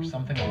spare, or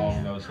something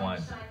along those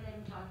lines.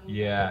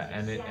 Yeah,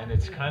 and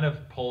it's kind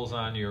of pulls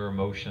on your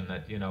emotion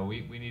that, you know,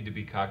 we need to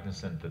be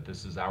cognizant that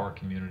this is our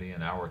community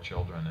and our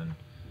children, and,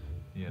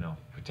 you know,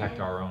 protect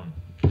our own.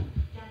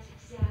 That's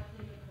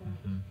exactly the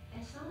point.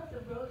 And some of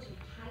the roads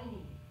are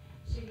tiny,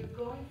 so you're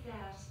going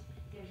fast,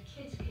 their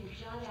kids can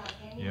jot out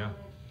any moment,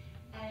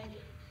 and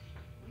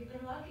we've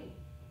been lucky.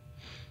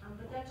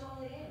 But that's all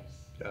it is.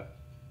 Yeah.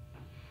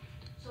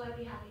 So I'd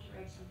be happy to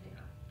write something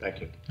up.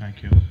 Thank you.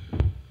 Thank you.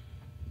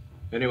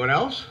 Anyone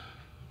else?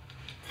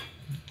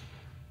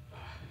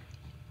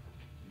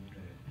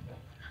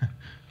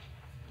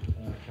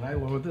 Can I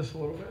lower this a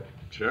little bit?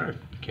 Sure,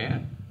 you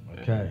can.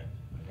 Okay,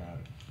 I got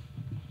it.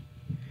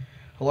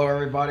 Hello,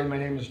 everybody. My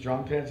name is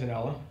John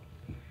Pantanella,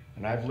 and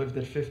and I've lived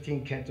at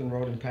 15 Kenton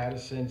Road in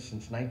Patterson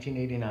since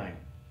 1989.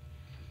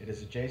 It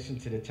is adjacent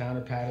to the Town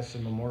of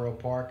Patterson Memorial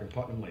Park and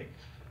Putnam Lake.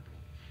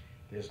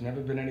 There's never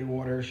been any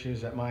water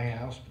issues at my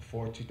house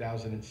before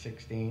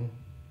 2016.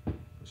 It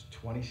was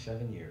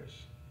 27 years.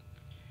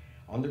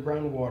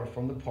 Underground water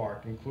from the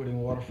park,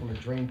 including water from a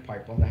drain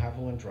pipe on the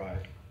Haviland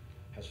Drive,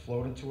 has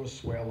flowed into a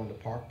swale on the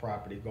park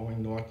property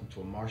going north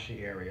into a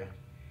marshy area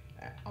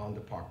on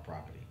the park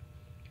property.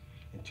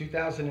 In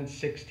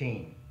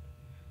 2016,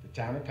 the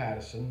Town of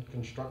Patterson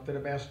constructed a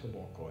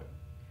basketball court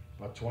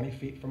about 20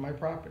 feet from my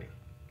property.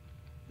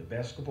 The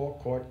basketball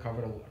court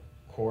covered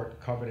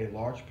a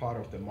large part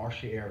of the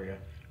marshy area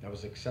that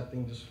was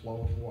accepting this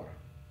flow of water.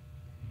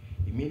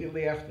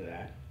 Immediately after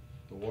that,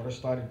 the water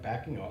started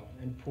backing up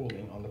and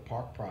pooling on the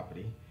park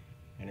property,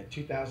 and in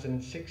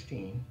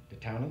 2016, the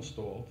town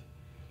installed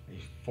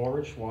a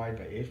 4-inch wide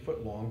by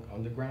 8-foot long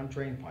underground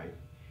drain pipe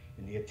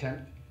in the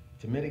attempt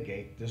to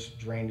mitigate this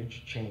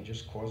drainage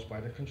changes caused by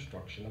the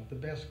construction of the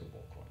basketball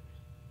court.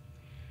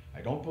 I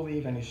don't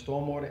believe any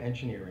stormwater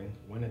engineering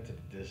went into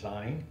the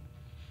design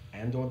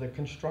and or the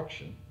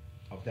construction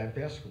of that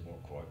basketball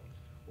court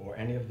or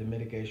any of the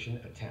mitigation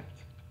attempt.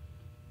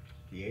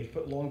 The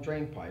 8-foot long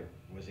drain pipe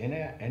was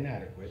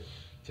inadequate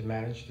to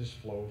manage this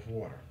flow of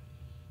water.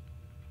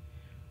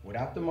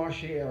 Without the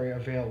marshy area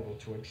available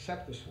to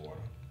accept this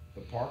water,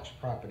 the park's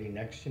property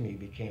next to me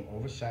became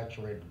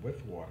oversaturated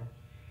with water,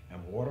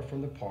 and water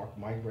from the park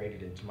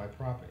migrated into my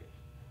property.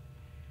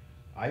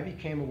 I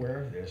became aware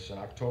of this in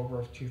October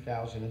of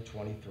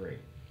 2023.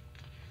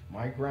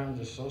 My ground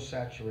is so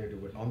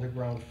saturated with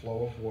underground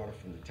flow of water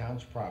from the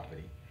town's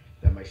property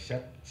that my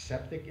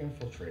septic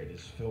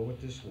infiltrators fill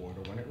with this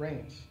water when it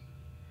rains.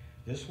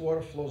 This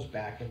water flows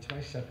back into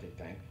my septic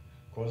tank,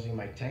 causing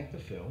my tank to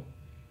fill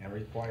and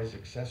requires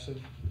excessive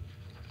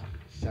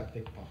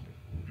septic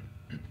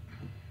pumping.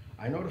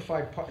 I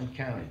notified Putnam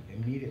County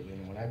immediately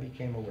when I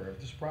became aware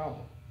of this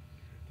problem.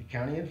 The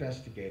county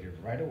investigated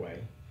right away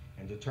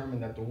and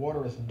determined that the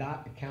water is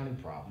not a county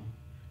problem,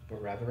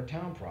 but rather a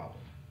town problem,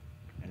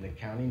 and the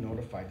county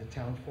notified the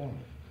town for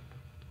me.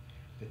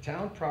 The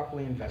town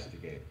promptly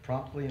investigated.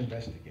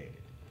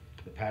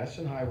 The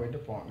Patterson Highway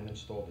Department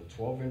installed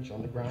a 12-inch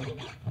underground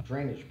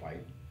drainage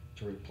pipe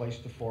to replace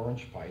the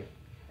 4-inch pipe,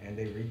 and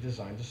they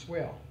redesigned the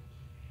swale.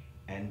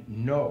 And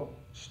no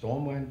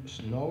stormwater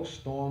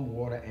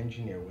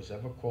engineer was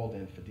ever called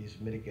in for these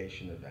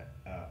mitigation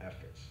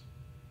efforts.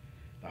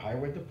 The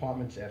Highway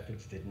Department's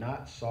efforts did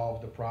not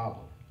solve the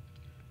problem.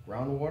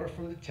 Groundwater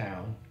from the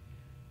town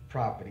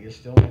property is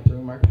still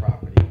entering my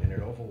property, and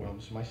it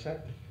overwhelms my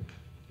septic.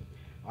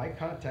 I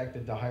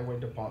contacted the Highway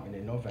Department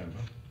in November.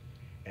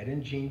 Ed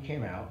and Jean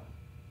came out,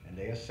 and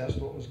they assessed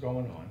what was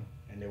going on,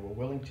 and they were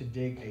willing to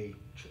dig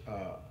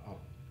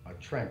a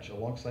trench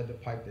alongside the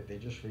pipe that they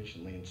just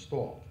recently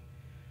installed.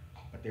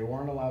 But they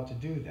weren't allowed to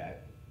do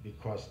that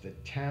because the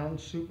town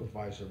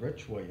supervisor,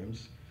 Rich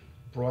Williams,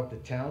 brought the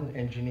town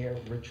engineer,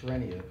 Rich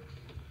Renier,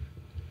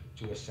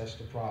 to assess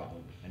the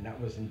problem, and that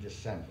was in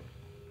December.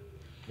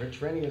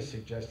 Rich Renier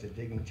suggested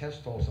digging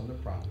test holes on the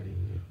property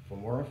for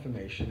more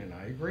information, and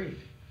I agreed.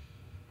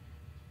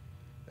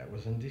 That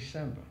was in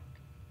December.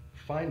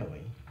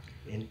 Finally,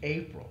 in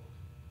April,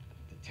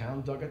 the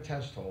town dug a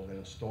test hole and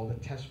installed a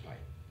test pipe.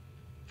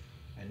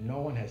 And no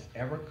one has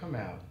ever come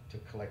out to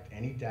collect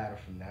any data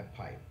from that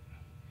pipe.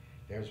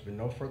 There's been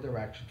no further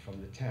action from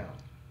the town.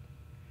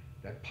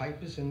 That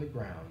pipe is in the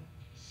ground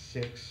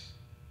 6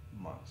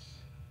 months.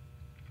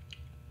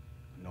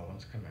 No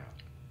one's come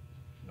out.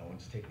 No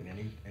one's taken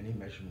any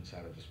measurements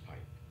out of this pipe.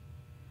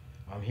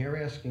 I'm here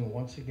asking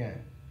once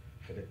again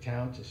for the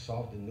town to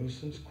solve the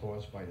nuisance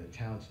caused by the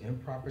town's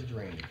improper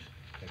drainage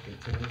that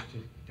continues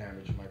to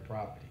damage my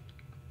property.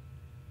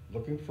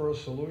 Looking for a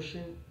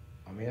solution,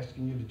 I'm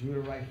asking you to do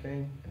the right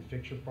thing and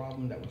fix your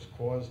problem that was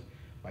caused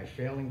by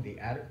failing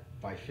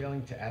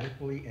to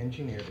adequately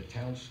engineer the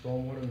town's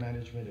stormwater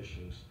management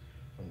issues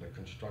from the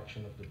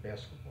construction of the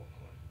basketball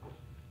court.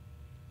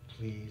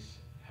 Please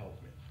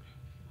help me.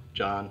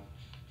 John,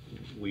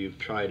 we've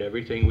tried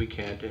everything we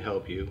can to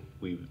help you.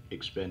 We've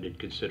expended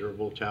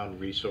considerable town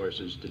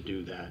resources to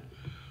do that.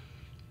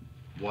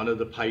 One of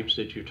the pipes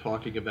that you're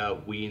talking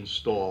about we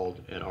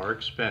installed at our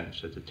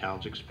expense, at the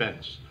town's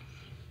expense,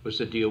 was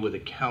to deal with a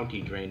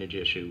county drainage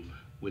issue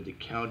with the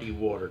county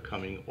water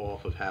coming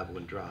off of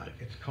Haviland Drive.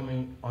 It's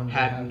coming on.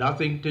 Had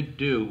nothing to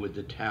do with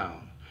the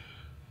town.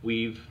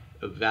 We've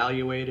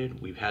evaluated,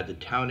 we've had the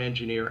town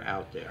engineer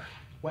out there.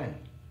 When?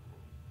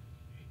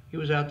 He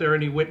was out there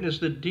and he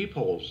witnessed the deep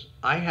holes.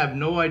 I have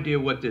no idea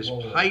what this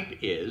Whoa. pipe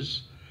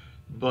is,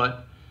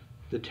 but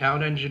the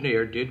town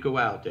engineer did go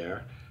out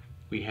there.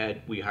 We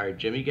hired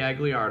Jimmy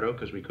Gagliardo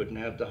because we couldn't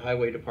have the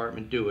highway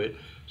department do it,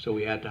 so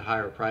we had to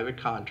hire a private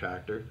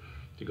contractor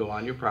to go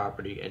on your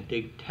property and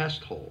dig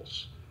test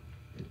holes.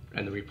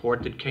 And the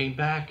report that came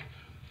back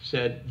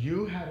said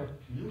You had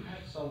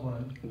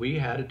someone we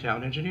had a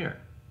town engineer.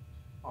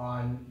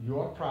 on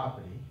your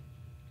property.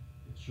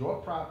 It's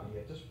your property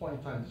at this point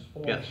in time. This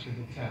belongs Yes. to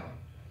the town.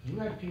 You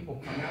had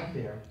people come out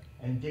there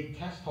and dig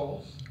test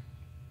holes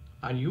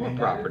On your and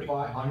property.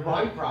 on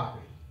my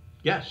property.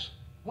 Yes.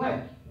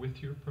 When?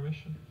 With your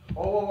permission?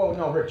 Oh,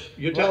 no, Rich.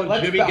 You're telling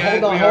Let's Jimmy ba-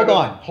 Gagg Hold we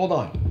on, are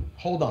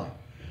hold on.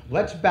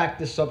 Let's back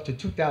this up to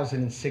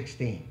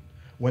 2016,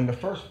 when the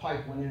first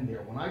pipe went in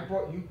there. When I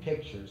brought you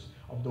pictures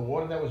of the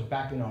water that was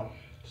backing up,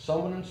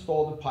 someone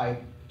installed a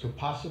pipe to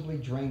possibly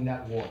drain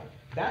that water.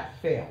 That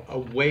failed.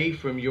 away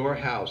from your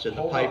house, and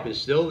the Hold pipe on. is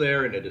still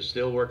there, and it is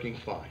still working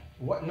fine.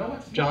 What? No,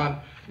 it's not.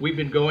 John, we've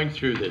been going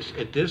through this.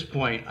 At this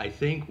point, I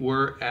think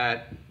we're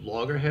at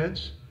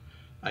loggerheads.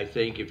 I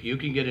think if you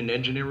can get an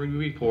engineering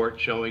report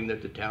showing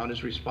that the town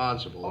is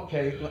responsible,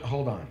 Okay,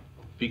 hold on.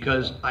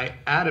 because I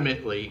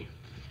adamantly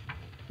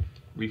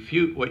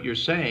refute what you're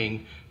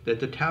saying, that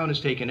the town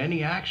has taken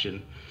any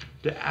action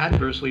to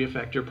adversely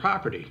affect your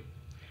property.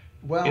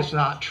 Well, It's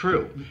not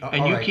true.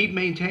 And all you right. keep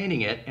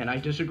maintaining it, and I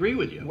disagree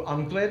with you. Well,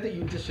 I'm glad that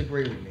you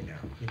disagree with me now,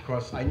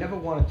 because I never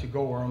wanted to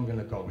go where I'm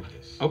gonna go with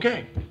this.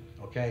 Okay,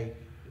 Okay?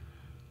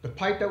 The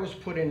pipe that was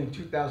put in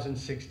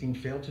 2016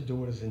 failed to do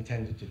what it was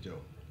intended to do.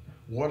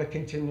 Water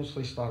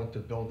continuously started to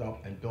build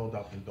up and build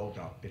up and build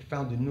up. It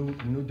found a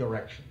new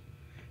direction.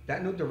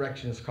 That new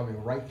direction is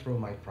coming right through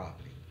my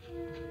property.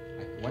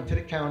 I went to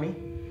the county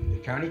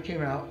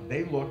came out,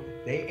 they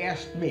looked, they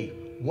asked me,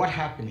 what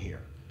happened here?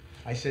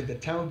 I said, the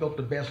town built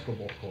the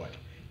basketball court.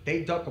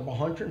 They dug up a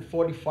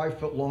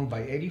 145-foot long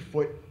by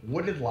 80-foot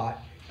wooded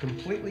lot,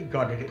 completely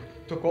gutted it,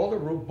 took all the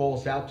root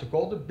balls out, took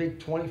all the big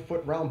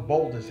 20-foot round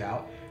boulders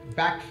out,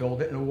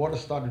 backfilled it, and the water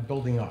started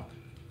building up.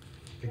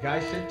 The guy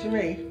said to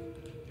me,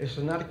 this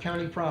is not a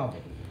county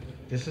problem.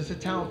 This is a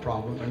town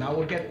problem, and I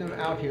will get them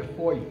out here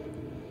for you.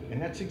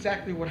 And that's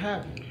exactly what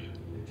happened.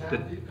 The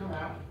town did come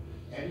out,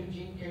 Ed and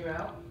Jean came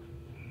out.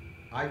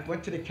 I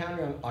went to the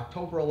county on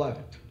October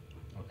 11th,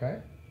 okay?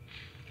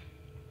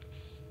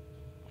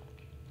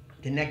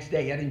 The next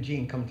day, Ed and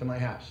Jean come to my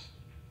house.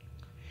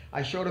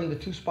 I showed them the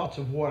 2 spots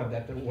of water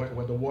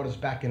where the water's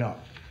backing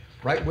up.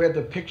 Right where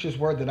the pictures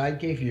were that I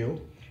gave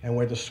you, and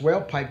where the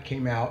swale pipe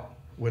came out,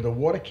 where the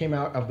water came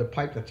out of the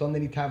pipe that's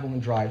underneath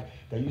Haviland Drive,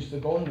 that used to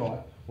go north,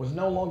 was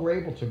no longer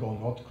able to go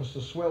north because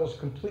the swale was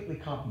completely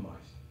compromised.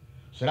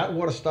 So that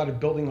water started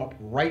building up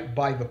right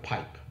by the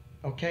pipe,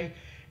 okay?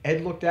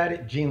 Ed looked at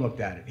it, Gene looked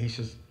at it. He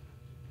says,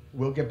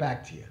 we'll get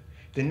back to you.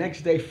 The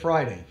next day,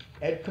 Friday,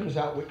 Ed comes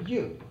out with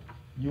you.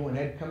 You and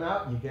Ed come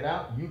out, you get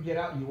out,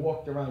 you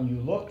walked around,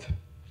 you looked.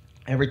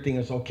 Everything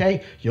is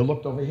okay. You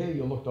looked over here,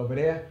 you looked over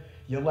there,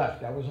 you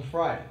left. That was a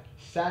Friday.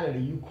 Saturday,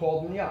 you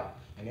called me up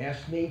and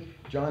asked me,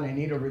 John, I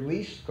need a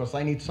release because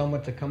I need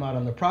someone to come out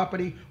on the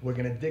property. We're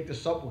going to dig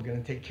this up. We're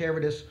going to take care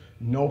of this.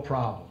 No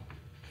problem.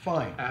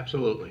 Fine.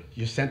 absolutely.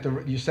 You sent the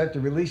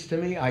release to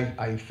me. I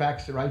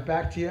faxed it right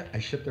back to you. I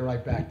shipped it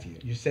right back to you.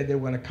 You said they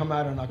were going to come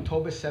out on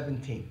October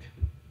 17th.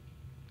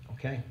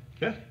 Okay?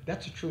 Yeah,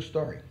 That's a true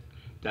story.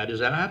 that is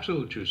an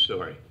absolute true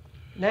story.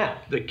 Now,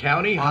 The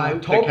county, on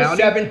October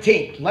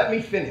 17th, let me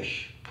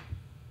finish.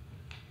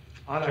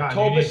 On John, you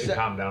October need to 7th.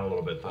 calm down a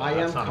little bit, though. I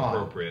That's am not calm.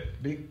 appropriate.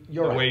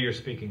 You're The right. way you're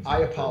speaking is I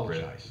not appropriate.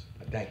 apologize.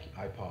 Thank you.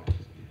 I apologize.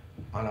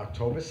 On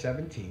October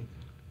 17th,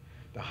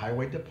 the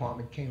highway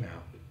department came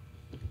out.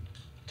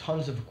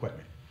 Tons of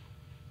equipment.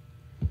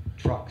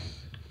 Trucks.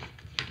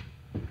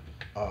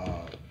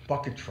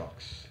 Bucket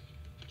trucks.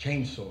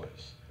 Chainsaws.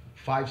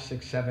 5,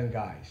 6, 7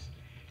 guys.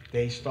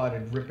 They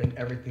started ripping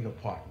everything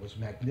apart. It was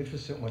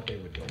magnificent what they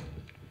were doing.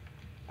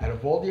 Out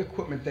of all the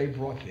equipment they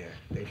brought there,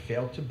 they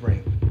failed to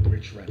bring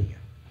Rich Renier.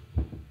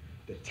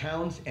 The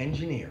town's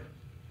engineer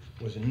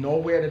was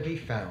nowhere to be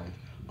found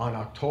on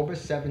October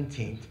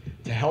 17th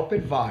to help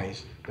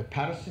advise the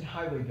Patterson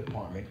Highway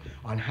Department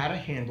on how to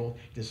handle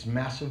this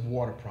massive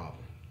water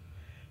problem.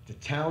 The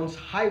town's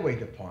highway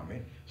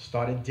department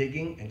started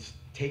digging and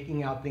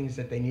taking out things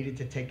that they needed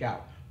to take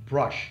out.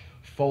 Brush,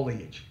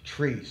 foliage,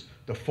 trees,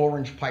 the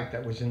 4-inch pipe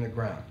that was in the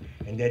ground,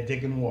 and they're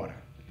digging water.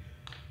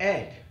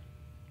 Ed,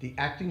 the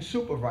acting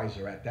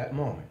supervisor at that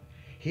moment,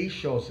 he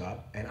shows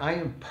up, and I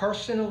am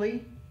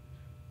personally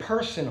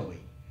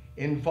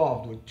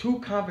involved with 2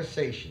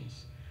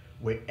 conversations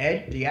with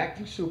Ed, the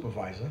acting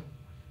supervisor,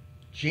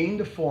 Gene,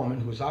 the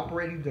foreman, who's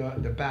operating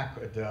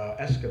the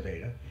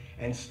excavator,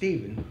 and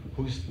Stephen,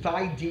 who's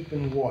thigh deep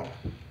in water.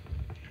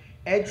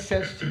 Ed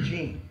says to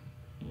Gene,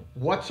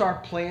 what's our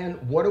plan?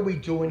 What are we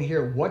doing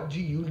here? What do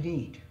you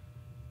need?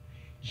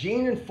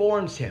 Gene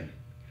informs him,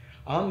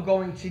 I'm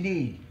going to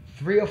need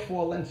 3 or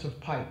 4 lengths of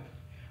pipe.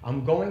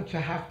 I'm going to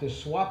have to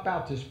swap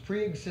out this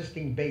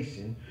pre-existing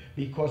basin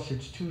because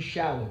it's too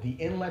shallow. The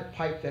inlet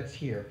pipe that's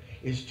here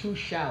is too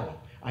shallow.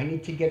 I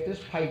need to get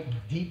this pipe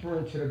deeper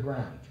into the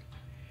ground.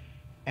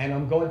 And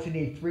I'm going to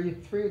need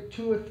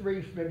 2 or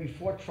 3, maybe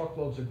 4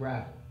 truckloads of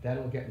gravel.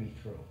 That'll get me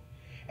through.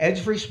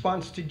 Ed's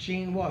response to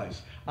Gene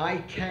was, I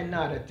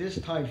cannot at this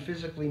time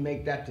physically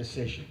make that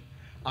decision.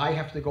 I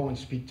have to go and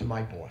speak to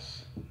my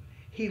boss.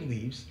 He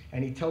leaves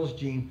and he tells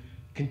Gene,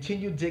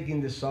 continue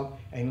digging this up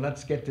and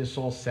let's get this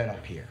all set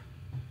up here.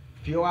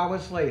 A few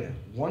hours later,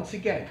 once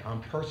again,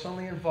 I'm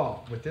personally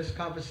involved with this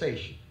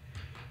conversation.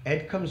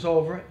 Ed comes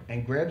over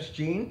and grabs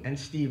Gene and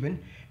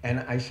Stephen, and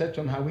I said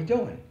to him, how we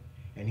doing?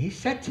 And he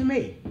said to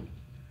me,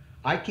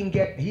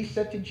 he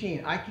said to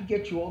Gene, I can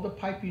get you all the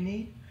pipe you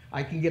need,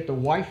 I can get the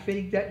Y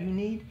fitting that you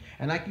need,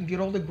 and I can get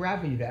all the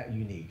gravity that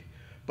you need.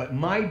 But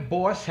my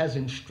boss has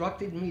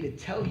instructed me to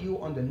tell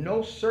you under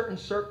no certain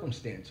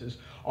circumstances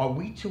are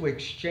we to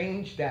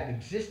exchange that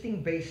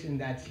existing basin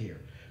that's here.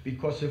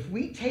 Because if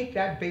we take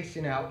that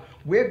basin out,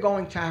 we're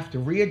going to have to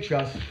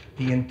readjust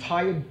the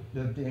entire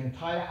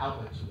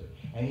outlet to it.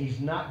 And he's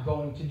not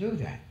going to do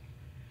that.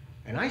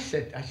 And I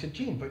said,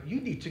 Gene, but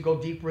you need to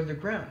go deeper in the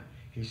ground.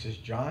 He says,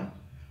 John,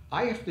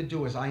 I have to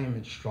do as I am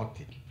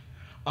instructed.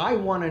 I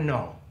want to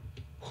know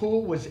who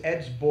was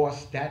Ed's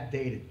boss that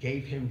day that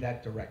gave him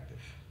that directive.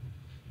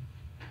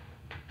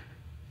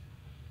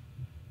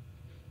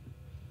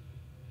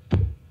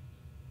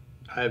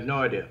 I have no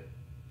idea.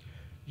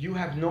 You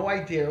have no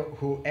idea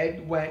who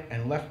Ed went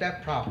and left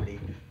that property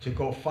to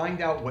go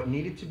find out what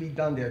needed to be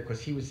done there because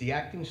he was the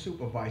acting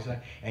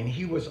supervisor and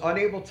he was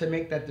unable to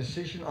make that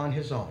decision on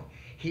his own.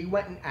 He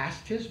went and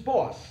asked his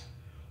boss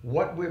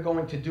what we're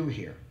going to do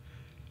here.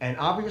 And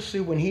obviously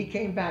when he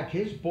came back,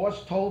 his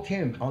boss told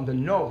him under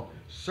no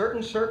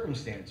certain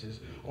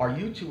circumstances are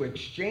you to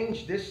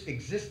exchange this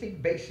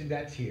existing basin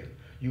that's here.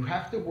 You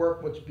have to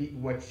work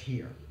what's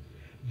here.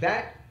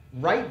 That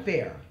right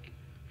there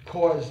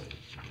caused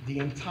the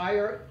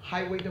entire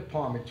highway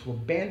department to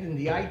abandon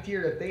the idea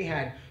that they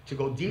had to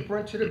go deeper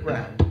into the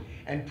ground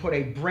and put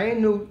a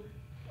brand new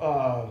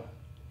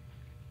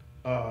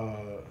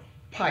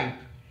pipe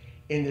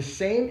in the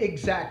same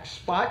exact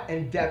spot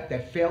and depth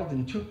that failed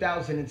in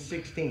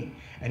 2016.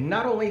 And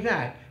not only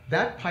that,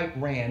 that pipe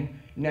ran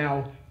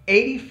now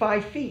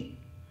 85 feet.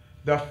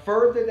 The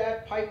further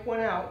that pipe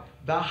went out,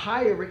 the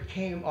higher it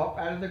came up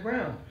out of the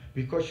ground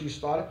because you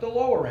start at the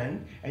lower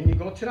end and you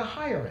go to the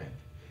higher end.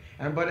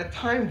 And by the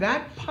time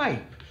that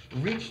pipe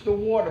reached the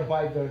water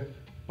by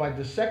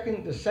the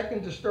second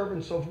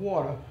disturbance of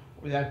water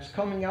that's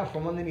coming out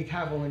from underneath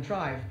Haviland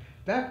Drive,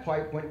 that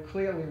pipe went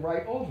clearly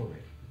right over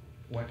it.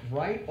 Went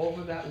right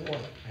over that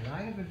water. And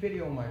I have a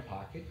video in my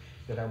pocket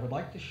that I would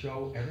like to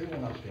show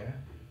everyone up there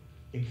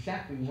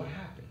exactly what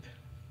happened.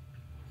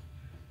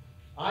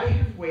 I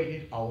have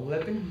waited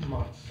 11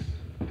 months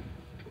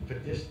for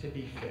this to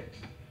be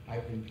fixed.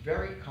 I've been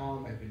very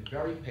calm, I've been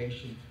very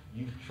patient.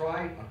 You've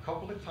tried a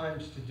couple of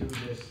times to do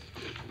this.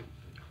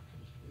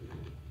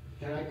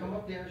 Can I come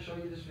up there and show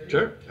you this video?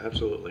 Sure,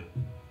 absolutely.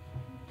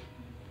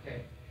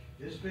 Okay,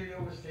 this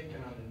video was taken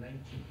on the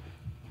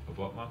 19th Of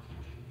what month?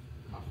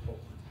 of 4.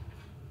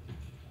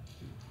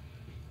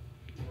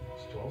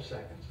 It's 12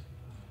 seconds.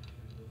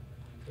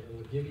 But it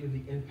will give you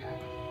the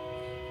impact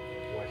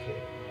of what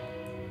hit.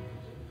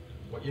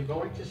 What you're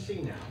going to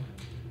see now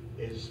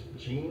is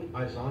Gene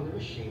is on the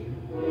machine,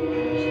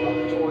 and he's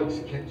up towards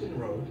Kenton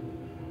Road,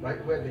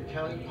 right where the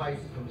county pipe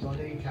comes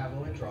underneath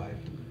Haviland Drive,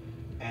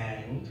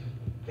 and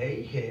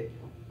they hit.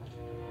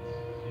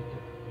 You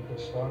can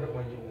start it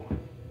when you want.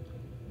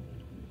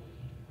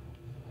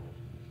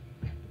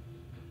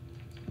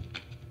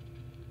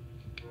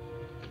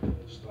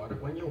 Start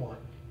it when you want.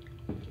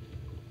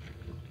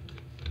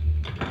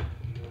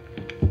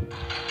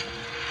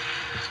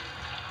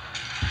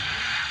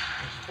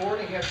 It's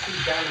 4.5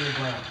 feet down in the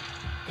ground.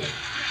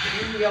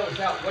 He yells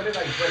out, what did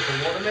I break, a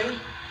water main?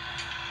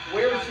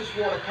 Where is this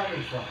water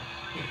coming from?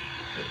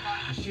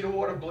 You see the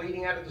water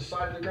bleeding out of the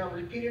side of the ground?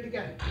 Repeat it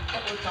again, a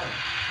couple of times.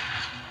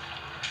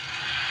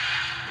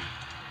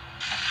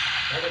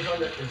 That was on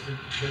the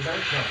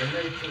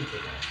 19th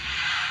of that.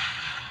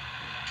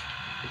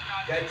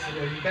 That's an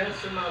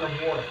immense amount of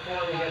water,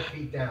 4.5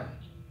 feet down.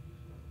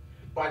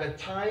 By the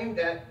time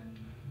that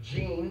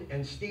Gene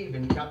and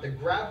Stephen got the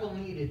gravel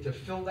needed to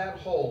fill that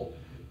hole,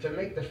 to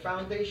make the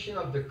foundation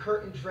of the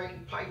curtain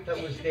drain pipe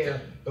that was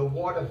there, the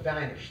water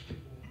vanished.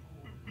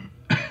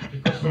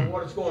 Because the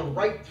water's going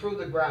right through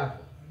the gravel.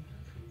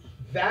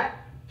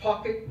 That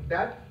pocket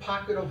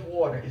of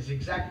water is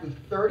exactly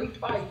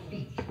 35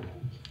 feet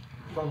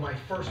from my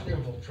first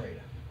infiltrator.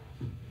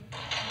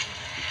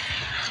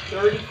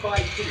 35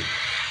 feet.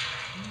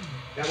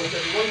 That was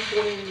at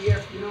 1:20 in the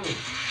afternoon.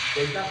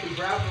 They got the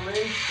gravel in,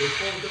 they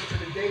pulled it to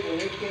the day. When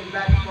they came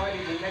back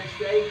Friday the next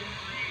day,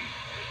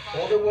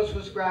 all there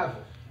was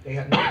gravel. They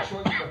had no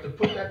choice but to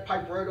put that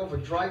pipe right over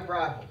dry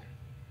gravel.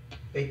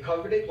 They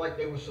covered it like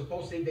they were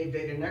supposed to. They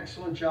did an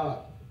excellent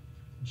job.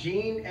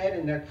 Gene, Ed,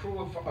 and that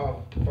crew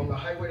from the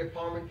highway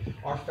department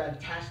are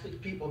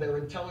fantastic people. They're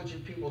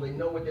intelligent people. They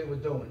know what they were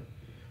doing.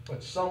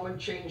 But someone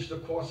changed the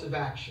course of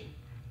action.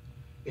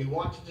 They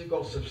wanted to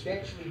go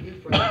substantially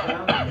deeper in the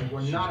ground, and they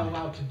were not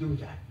allowed to do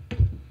that.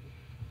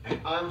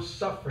 And I'm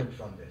suffering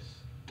from this.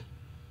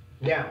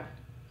 Now,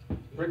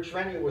 Rich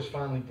Renier was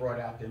finally brought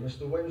out there.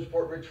 Mr. Williams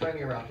brought Rich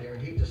Renier out there,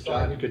 and he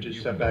decided... John, could you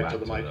step can back go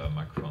to the mic? the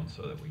microphone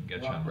so that we can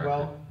get you on record.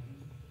 Well,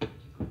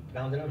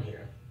 now that I'm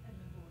here,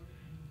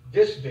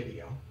 this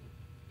video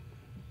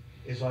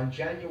is on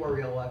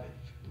January 11th.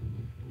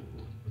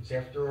 It's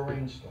after a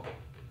rainstorm.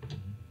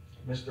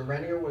 Mr.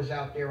 Renier was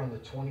out there on the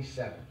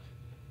 27th,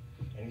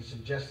 and he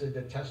suggested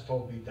the test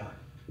hole be done.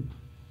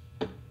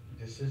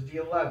 This is the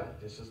 11th.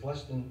 This is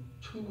less than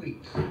 2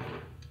 weeks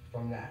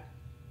from that.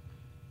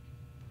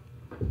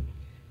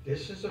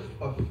 This is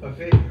a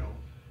video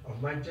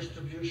of my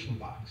distribution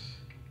box.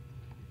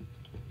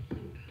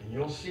 and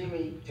you'll see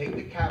me take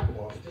the cap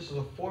off. This is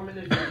a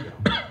 4-minute video.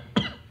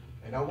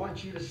 And I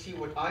want you to see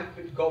what I've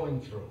been going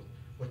through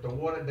with the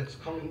water that's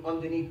coming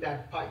underneath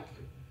that pipe,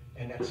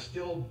 and that's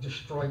still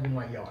destroying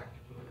my yard.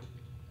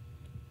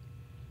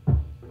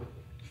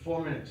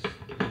 4 minutes.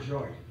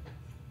 Enjoy.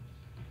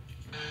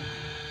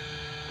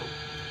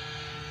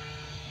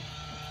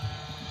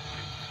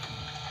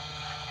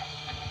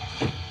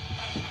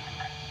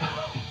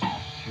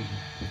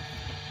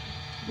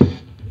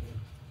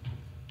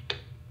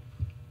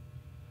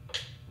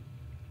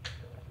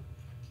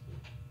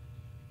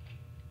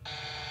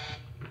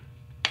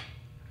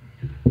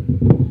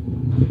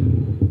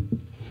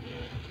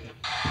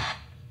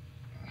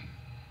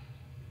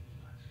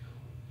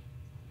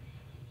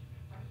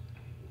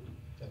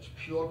 That's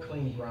pure,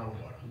 clean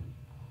groundwater.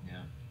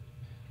 Yeah.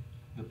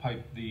 The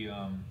pipe, the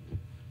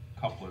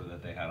coupler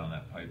that they had on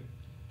that pipe.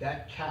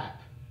 That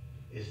cap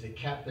is the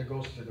cap that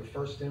goes to the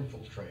first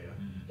infiltrator.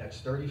 That's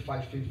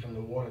 35 feet from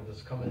the water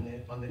that's coming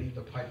in underneath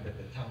the pipe that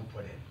the town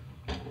put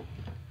in.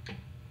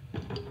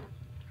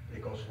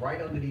 It goes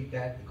right underneath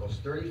that, it goes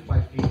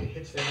 35 feet, it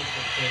hits that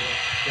infiltrator.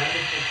 That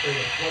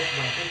infiltrator floods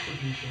my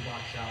distribution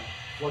box out,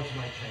 floods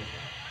my tank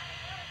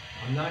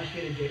out. I'm not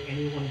here to get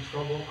anyone in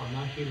trouble, I'm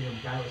not here to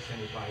embarrass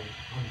anybody,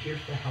 I'm here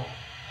for help.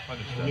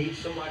 Understood. I need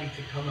somebody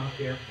to come out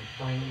there and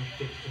finally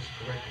fix this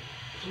correctly.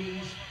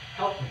 Please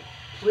help me,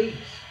 please.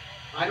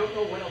 I don't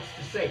know what else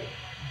to say.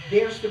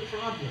 There's the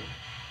problem.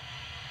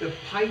 The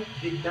pipe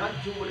did not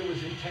do what it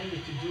was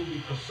intended to do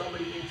because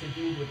somebody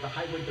intervened with the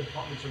highway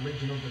department's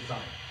original design.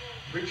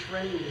 Rich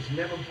Rennie was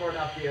never brought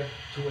out there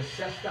to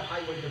assess the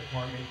highway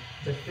department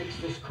to fix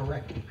this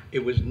correctly.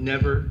 It was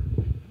never,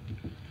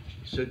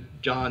 so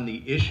John,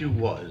 the issue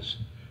was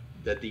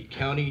that the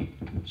county,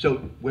 so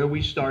where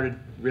we started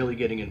really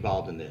getting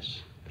involved in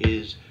this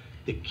is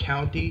the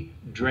county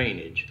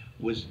drainage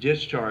was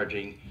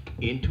discharging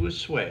into a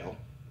swale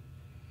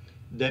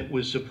that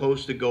was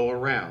supposed to go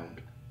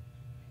around.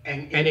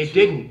 And it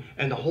didn't,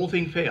 and the whole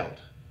thing failed.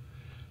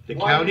 The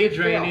Why county did it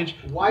fail? drainage,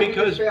 Why did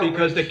it fail,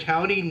 because the Rich?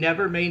 county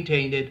never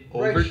maintained it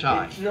over Rich,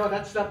 time. No,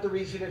 that's not the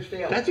reason it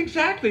failed. That's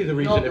exactly the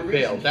reason it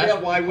failed. That's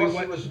why we because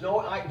went.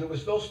 There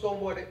was no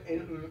stormwater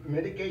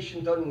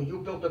mitigation done when you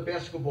built the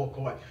basketball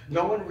court.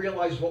 No one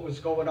realized what was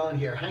going on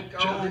here. Hank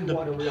Earl John, didn't the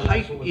want to realize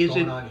pipe what was going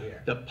isn't, on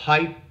here. the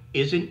pipe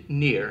isn't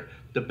near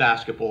the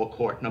basketball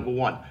court, number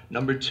one.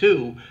 Number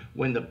two,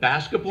 when the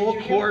basketball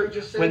Did you hear what court, he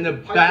just said? when the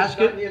pipe is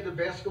basket, not near the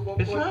basketball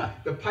It's court.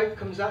 not. The pipe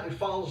comes out and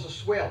follows the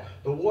swale.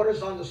 The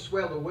water's on the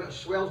swale. The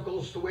swale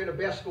goes to where the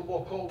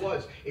basketball court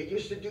was. It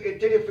used to do. It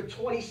did it for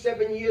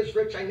 27 years,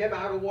 Rich. I never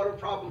had a water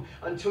problem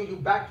until you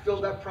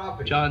backfilled that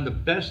property. John, the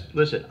best,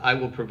 listen, I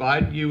will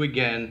provide you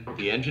again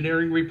the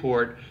engineering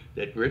report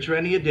that Rich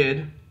Renia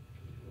did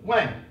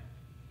When?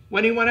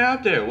 when he went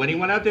out there, with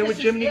Jimmy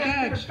This is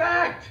after Gags. the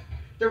fact.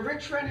 The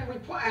Rich Rennie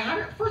report.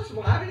 First of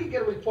all, how did he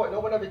get a report? No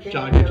one ever came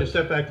John, out could there. you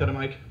step back to the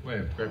mic?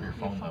 Wait, grab your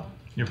phone though.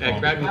 Your Yeah, phone.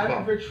 grab your How did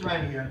phone. Rich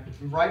Rennie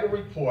write a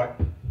report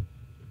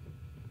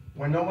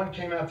when no one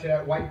came out to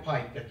that white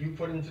pipe that you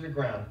put into the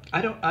ground?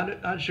 I'm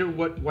not sure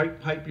what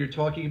white pipe you're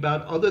talking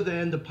about, other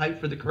than the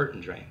pipe for the curtain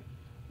drain.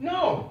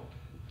 No,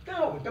 the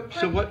pipe.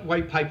 So what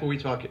white pipe are we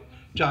talking?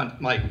 John,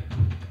 Mike,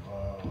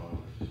 Oh,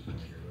 this is gonna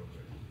get real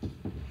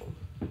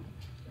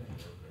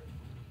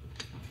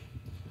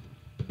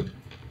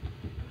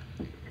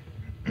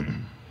good.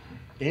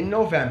 In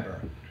November,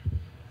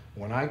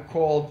 when I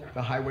called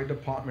the highway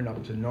department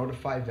up to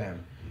notify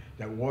them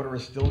that water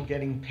is still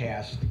getting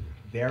past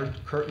their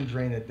curtain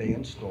drain that they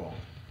installed,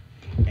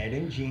 Ed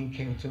and Jean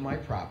came to my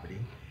property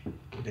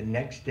the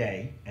next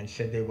day and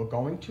said they were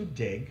going to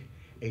dig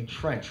a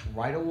trench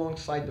right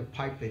alongside the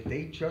pipe that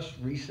they just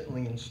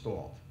recently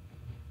installed.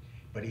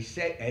 But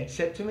Ed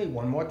said to me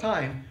one more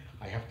time,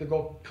 I have to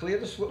go clear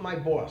this with my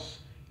boss.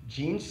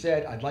 Gene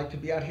said, I'd like to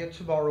be out here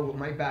tomorrow with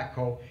my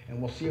backhoe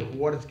and we'll see if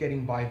water's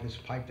getting by this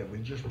pipe that we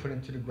just put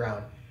into the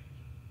ground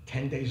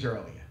 10 days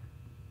earlier.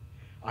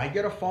 I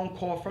get a phone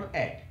call from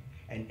Ed,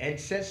 and Ed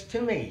says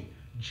to me,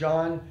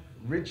 John,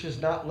 Rich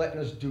is not letting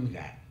us do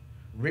that.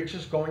 Rich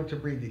is going to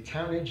bring the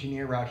town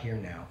engineer out here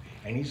now,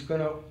 and he's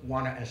going to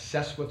want to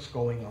assess what's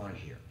going on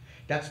here.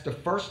 That's the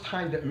first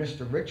time that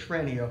Mr. Rich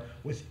Renia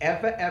was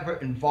ever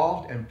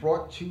involved and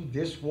brought to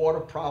this water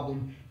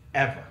problem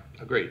ever.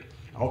 agreed.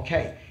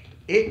 Okay,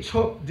 it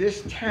took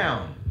this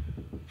town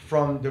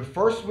from the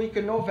first week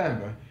of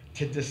November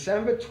to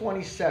December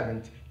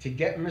 27th to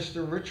get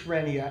Mr. Rich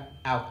Renia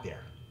out there.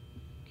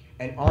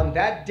 And on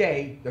that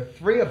day, the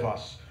three of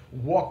us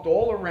walked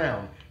all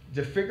around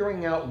to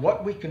figuring out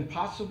what we can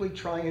possibly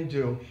try and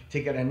do to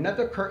get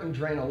another curtain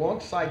drain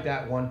alongside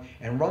that one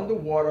and run the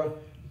water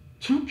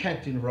to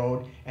Kenton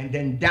Road and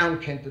then down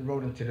Kenton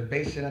Road into the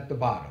basin at the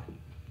bottom.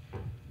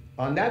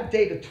 On that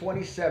day, the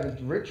 27th,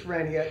 Rich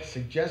Renia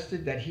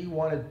suggested that he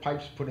wanted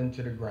pipes put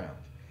into the ground.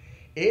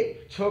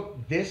 It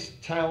took this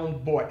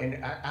town board,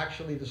 and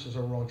actually this is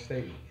a wrong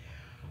statement.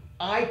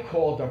 I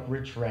called up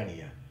Rich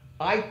Renia,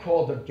 I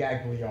called up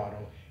Gagliardo,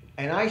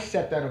 and I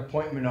set that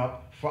appointment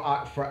up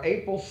for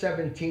April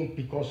 17th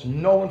because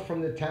no one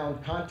from the town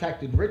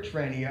contacted Rich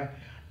Renia.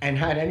 and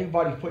had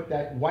anybody put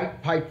that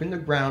white pipe in the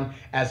ground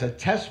as a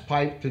test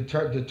pipe to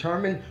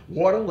determine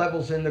water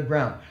levels in the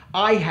ground.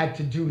 I had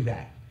to do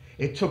that.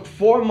 It took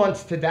 4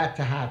 months to that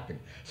to happen.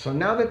 So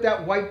now that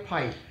that white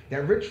pipe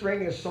that Rich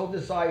Rainier so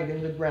desired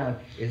in the ground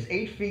is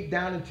 8 feet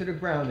down into the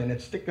ground and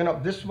it's sticking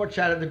up this much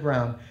out of the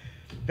ground,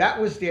 that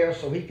was there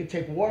so he could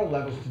take water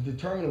levels to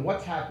determine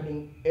what's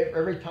happening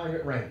every time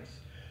it rains.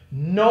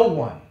 No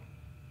one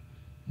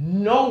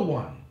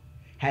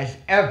has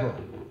ever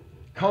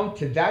come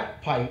to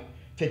that pipe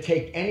to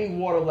take any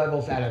water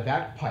levels out of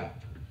that pipe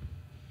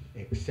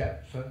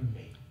except for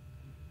me.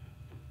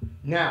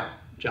 Now,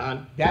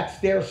 John? that's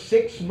there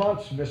 6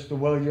 months, Mr.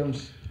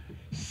 Williams.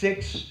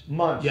 6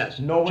 months. Yes,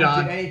 No one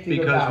John, did anything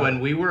because about when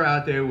it. we were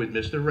out there with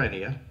Mr.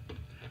 Renia,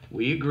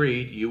 we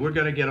agreed you were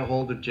going to get a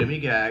hold of Jimmy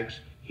Gaggs.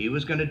 He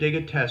was going to dig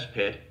a test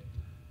pit.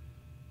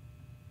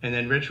 And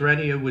then Rich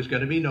Renia was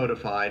going to be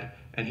notified,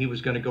 and he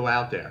was going to go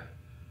out there.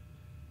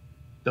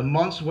 The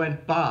months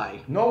went by.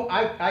 No,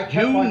 I kept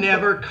You on-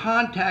 never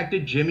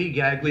contacted Jimmy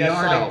Gagliardo. Yes,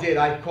 I did.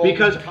 I called him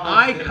because I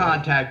constantly.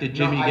 contacted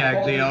Jimmy No, I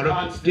called him Gagliardo.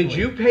 constantly. Did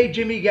you pay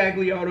Jimmy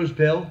Gagliardo's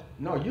bill?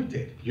 No, you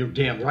did. You're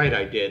damn right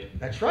I did.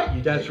 That's right, you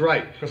did. That's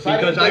right. 'Cause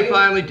Because I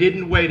finally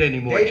didn't wait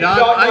anymore. They- John,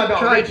 no, no, I've no,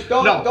 tried. Rich,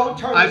 don't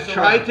turn I've this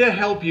tried around. to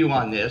help you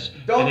on this.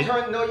 Don't and it-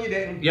 turn, no you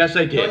didn't. Yes,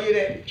 I did. No, you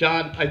didn't.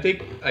 John, I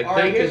think All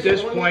right, at here's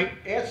this one- point,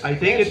 answer- I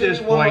think at answer this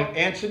me one more- point,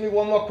 Answer me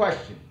one more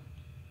question.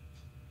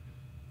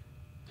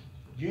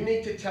 You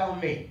need to tell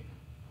me,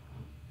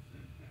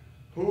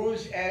 who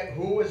was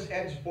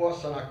Ed's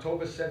boss on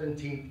October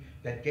 17th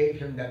that gave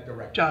him that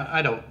direction? John,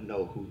 I don't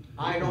know who.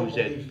 I don't who's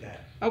it. believe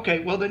that. Okay,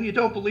 well then you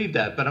don't believe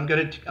that, but I'm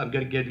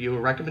gonna give you a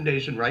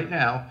recommendation right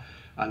now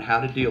on how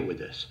to deal with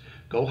this.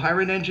 Go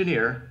hire an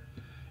engineer,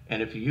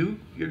 and if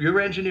your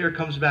engineer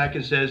comes back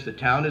and says the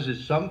town is at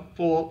some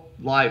fault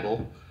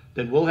liable,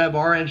 then we'll have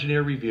our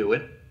engineer review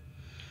it, and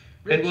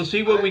Rich, we'll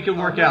see what we can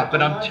work out.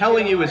 But I'm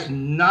telling you, it's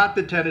not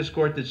the tennis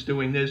court that's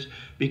doing this,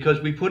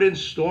 because we put in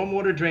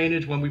stormwater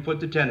drainage when we put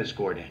the tennis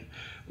court in.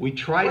 We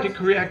tried to What's-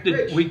 correct it.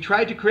 Rich. We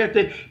tried to correct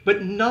it,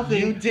 but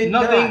nothing. You did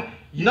nothing. not.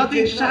 You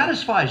Nothing did not.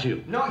 satisfies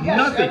you. No, yes,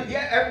 Nothing.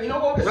 you know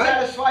what would Right?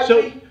 satisfy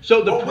So- me?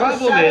 so the What would've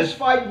problem is-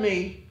 satisfied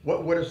me,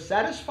 what would have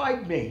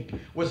satisfied me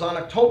was on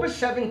October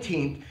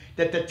 17th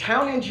that the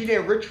town engineer,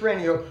 Rich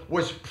Renier,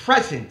 was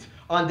present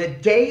on the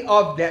day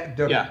of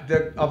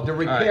the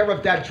repair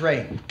of that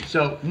drain.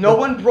 So No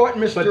one brought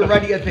Mr. but the-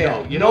 Renier there.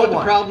 No, you No know what the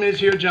one. problem is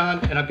here, John?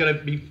 And I'm going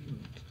to be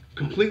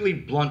completely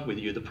blunt with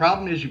you. The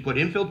problem is you put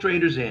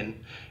infiltrators in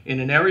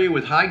an area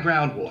with high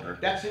groundwater.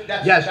 That's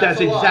That's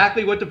a lie.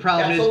 exactly what the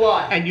problem That's is. a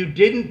lie. And you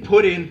didn't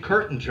put in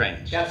curtain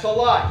drains. That's a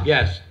lie.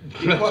 Yes,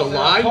 that's a Because in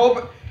lie.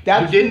 October-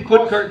 that's you didn't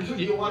put because-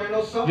 curtains. You want to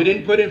know something? You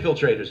didn't put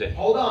infiltrators in.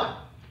 Hold on.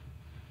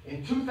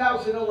 In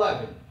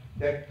 2011,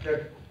 the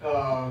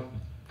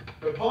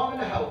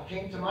Department of Health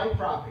came to my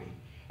property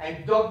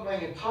and dug my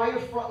entire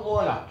front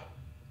lawn up.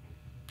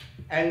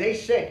 And they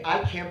said, I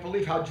can't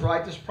believe how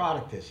dry this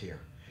product is here.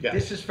 Yeah.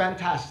 This is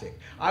fantastic.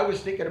 I was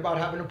thinking about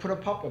having to put a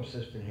pump-up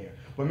system here.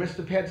 But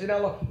Mr.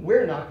 Panzanella,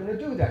 we're not going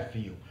to do that for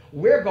you.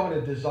 We're going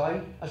to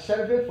design a set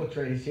of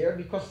infiltrators here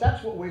because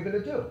that's what we're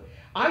going to do.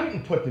 I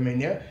didn't put them in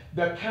there.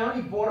 The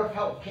County Board of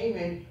Health came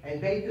in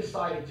and they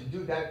decided to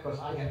do that because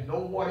I had no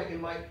water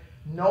in my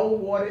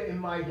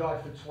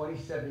yard for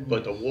 27 years.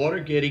 But the water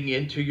getting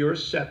into your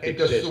septic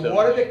The system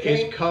water that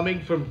came- is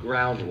coming from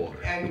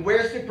groundwater. And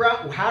where's the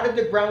ground? How did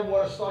the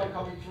groundwater start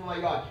coming from my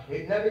yard?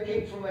 It never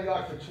came from my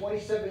yard for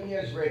 27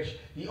 years, Rich.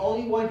 The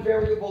only one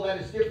variable that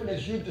is different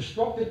is you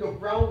disrupted the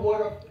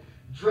groundwater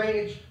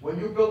drainage when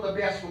you built the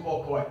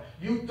basketball court.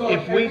 You dug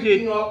If we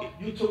everything did- up.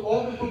 You took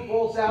all the good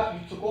balls out.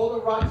 You took all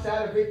the rocks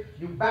out of it.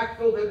 You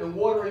backfilled it, and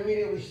water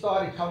immediately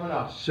started coming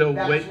up. So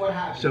that's what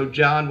happened. So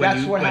John,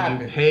 That's what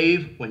happened.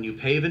 when you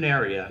pave an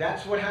area,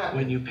 That's what happened.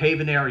 when you pave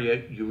an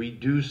area, you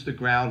reduce the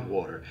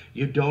groundwater.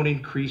 You don't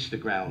increase the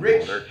Rich,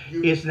 groundwater.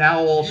 you- It's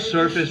now all you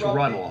surface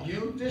disrupted- runoff.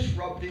 You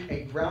disrupted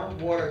a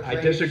groundwater I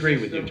drainage disagree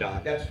with you, system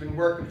John. That's been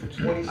working for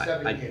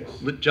 27 I-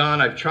 years. Look, John,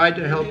 I've tried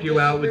to help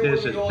you out with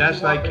this as all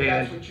best you I want, but can.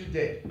 That's what you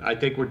did. I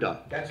think we're done.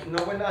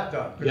 No, we're not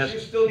done. 'Cause Yes, you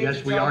still need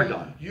yes, to we tell are me-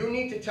 done. You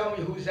need to tell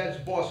me who Ed's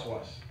boss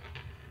was.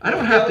 I don't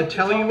You're have to failing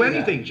tell you me that.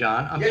 anything,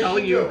 John. I'm Yes,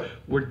 telling you you, do.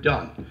 we're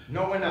done.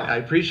 No, we're not. I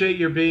appreciate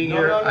your being No,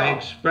 here. no, no. I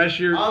express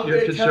your I'm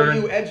going to tell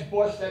concern. you Ed's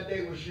boss that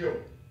day was you.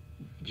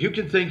 You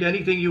can think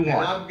anything you And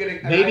want. I'm gonna-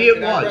 and Maybe I- it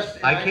and I was. rest-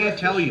 and I I can't rest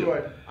tell you.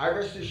 assured- I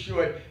rest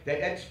assured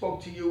that Ed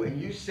spoke to you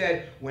and you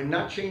said, we're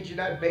not changing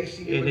that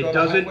basin, And even it though the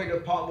doesn't- highway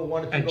department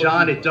wanted to And go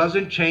John, deeper. it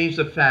doesn't change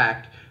the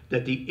fact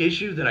that the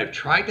issue that I've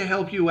tried to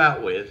help you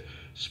out with,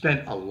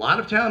 spent a lot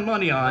of town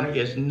money on, Right.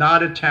 is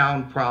not a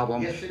town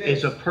problem. Yes, it It's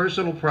is. a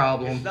personal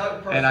problem. It's not a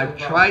personal And I've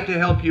problem. tried to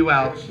help you It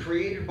out. was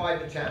created by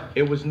the town.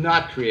 It was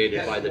not created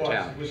Yes, by the was.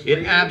 town. was It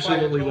created by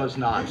absolutely the- was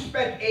not. You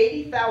spent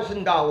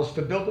 $80,000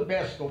 to build a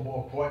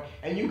basketball court,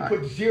 and you All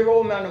put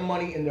zero amount of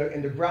money in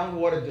the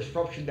groundwater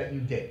disruption that you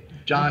did.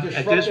 John, You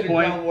at this disrupted a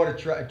point,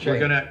 groundwater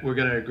drain. we're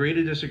gonna agree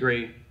to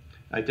disagree.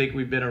 I think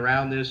we've been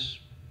around this,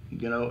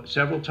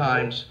 several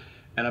times,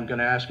 and I'm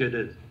gonna ask you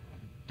to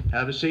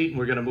have a seat and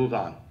we're gonna move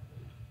on.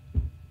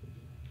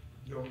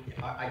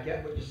 I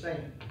get what you're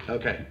saying.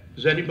 Okay.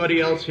 Does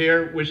anybody else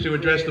here wish to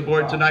address the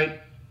board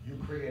tonight? You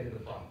created the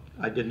problem.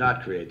 I did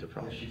not create the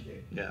problem. Yes, you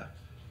did. Yeah,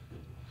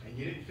 And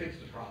you didn't fix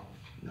the problem.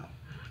 no.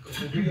 Because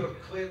the video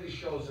clearly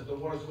shows that the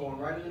water's going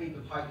right underneath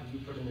the pipe that you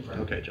put in the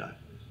ground. Okay, John.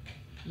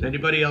 Does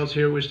anybody else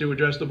here wish to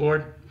address the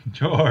board?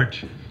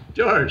 George.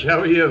 George, how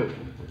are you?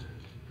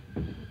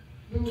 A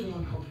little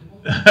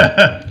uncomfortable.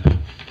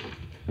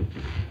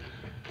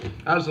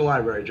 How's the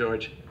library,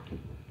 George?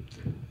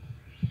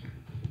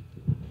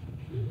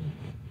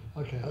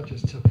 Okay, I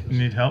just took this. You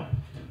need help?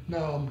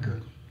 No, I'm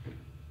good.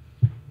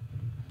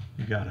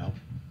 You got help.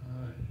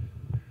 All right.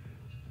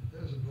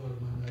 There's a vote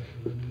of my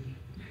masculinity.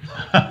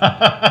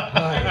 Hi.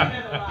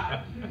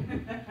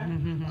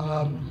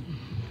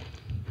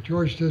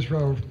 George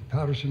Disrow,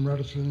 Patterson,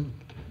 Redison,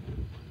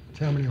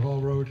 Tammany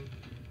Hall Road,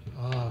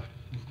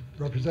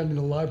 representing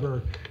the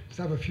library. Just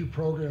have a few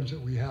programs that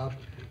we have,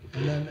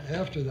 and then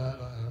after that,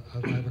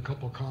 I have a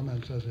couple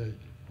comments as a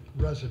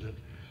resident.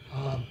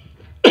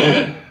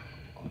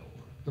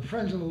 The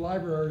Friends of the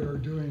Library are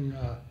doing,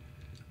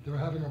 they're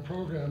having a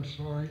program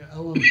starring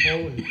Ellen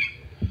Foley.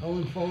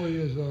 Ellen Foley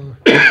is a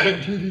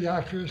TV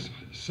actress,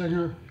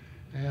 singer,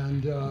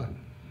 and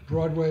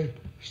Broadway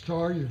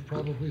star. You've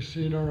probably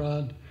seen her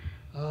on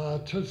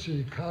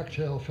Tootsie,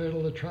 Cocktail,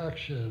 Fatal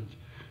Attraction.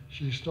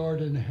 She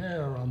starred in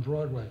Hair on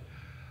Broadway.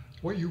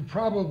 What you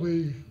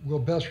probably will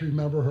best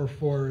remember her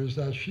for is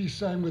that she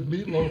sang with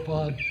Meatloaf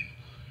on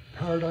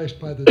Paradise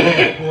by the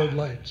Dashboard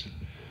Lights,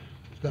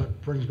 if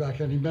that brings back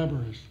any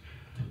memories.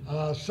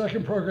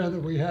 Second program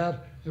that we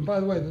have, and by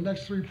the way, the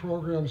next three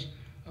programs,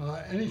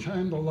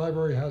 anytime the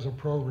library has a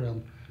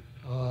program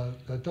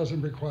that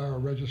doesn't require a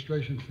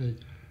registration fee,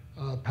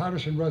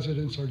 Patterson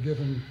residents are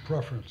given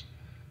preference.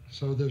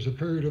 So there's a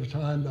period of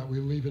time that we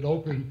leave it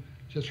open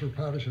just for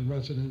Patterson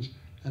residents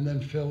and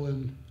then fill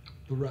in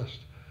the rest.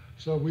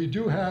 So we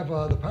do have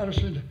the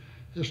Patterson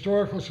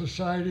Historical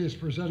Society is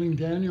presenting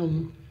Daniel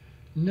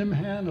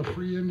Nimhan, a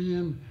Free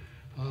Indian,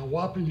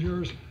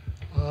 Wappingers,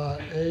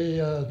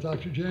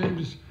 Dr.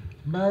 James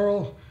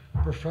Merrill,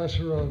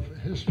 Professor of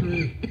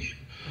History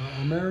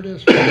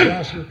Emeritus from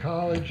Vassar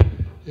College,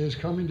 is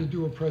coming to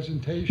do a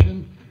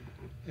presentation,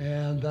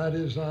 and that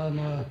is on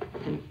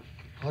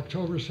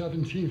October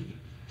 17th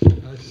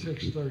at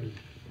 6:30.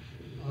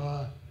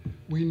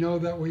 We know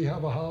that we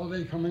have a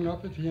holiday coming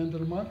up at the end of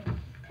the month,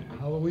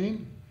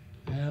 Halloween,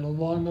 and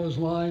along those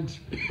lines,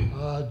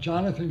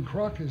 Jonathan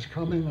Kruk is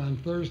coming on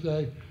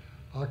Thursday,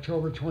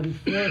 October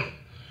 24th,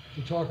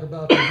 to talk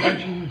about the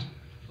legend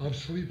of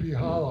Sleepy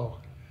Hollow.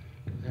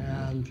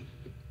 And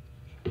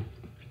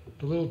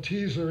the little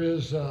teaser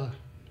is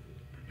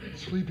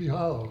Sleepy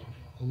Hollow,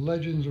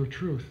 legends or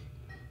truth.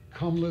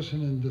 Come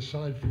listen and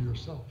decide for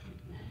yourself.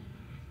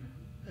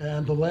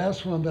 And the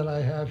last one that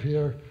I have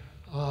here,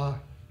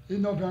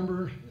 in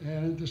November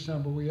and in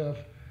December, we have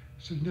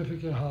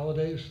significant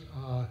holidays,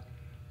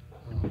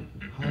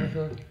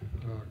 Hanukkah,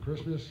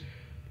 Christmas,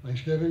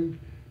 Thanksgiving.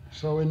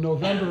 So in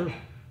November,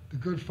 the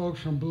good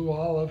folks from Blue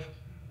Olive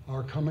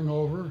are coming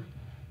over,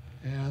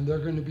 and they're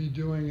going to be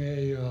doing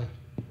a,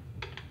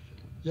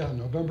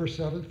 November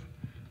 7th.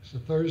 It's a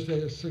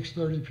Thursday at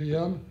 6:30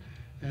 p.m.,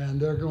 and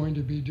they're going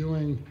to be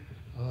doing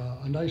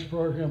a nice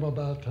program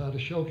about how to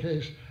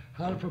showcase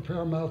how to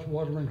prepare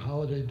mouth-watering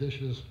holiday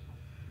dishes,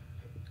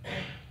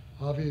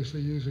 obviously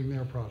using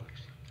their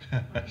products.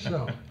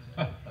 So,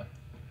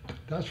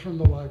 that's from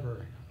the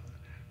library.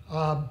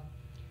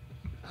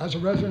 As a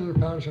resident of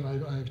Patterson,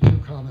 I have two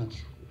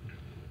comments.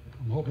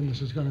 I'm hoping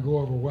this is going to go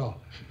over well.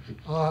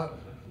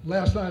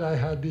 Last night I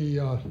had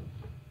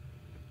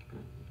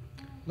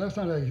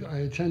I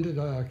attended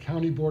a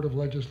County Board of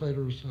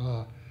Legislators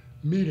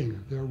meeting,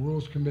 their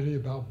Rules Committee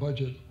about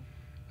budget.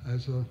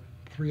 As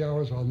 3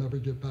 hours I'll never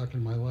get back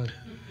in my life.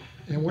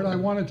 And what I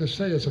wanted to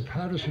say as a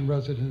Patterson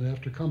resident,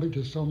 after coming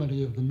to so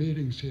many of the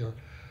meetings here,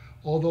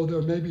 although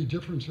there may be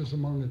differences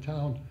among the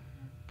town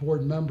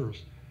board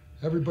members,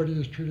 everybody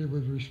is treated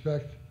with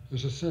respect.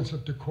 There's a sense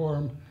of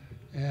decorum,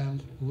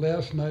 and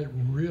last night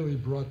really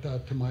brought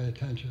that to my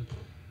attention.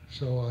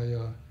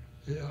 So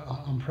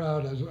I'm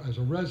proud as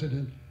a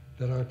resident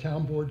that our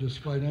town board,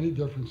 despite any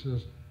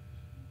differences,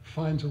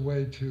 finds a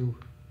way to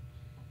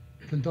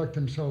conduct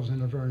themselves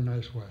in a very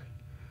nice way.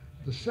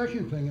 The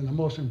second thing, and the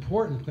most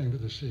important thing for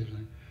this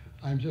evening,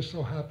 I'm just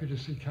so happy to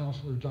see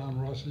Councilor Don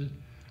Rossi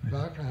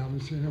back. I haven't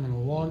seen him in a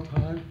long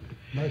time.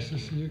 Nice to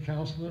see you,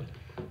 Councilor,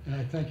 and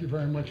I thank you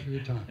very much for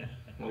your time.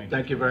 Well,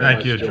 thank you very much,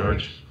 Thank you,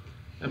 George.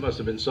 That must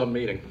have been some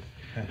meeting.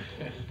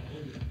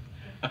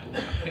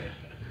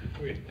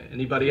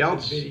 Anybody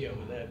else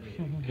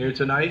here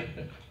tonight?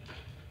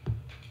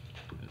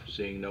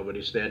 Seeing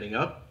nobody standing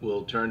up,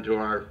 we'll turn to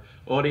our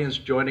audience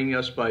joining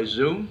us by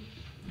Zoom.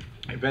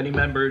 If any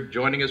member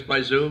joining us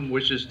by Zoom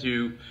wishes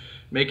to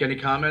make any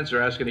comments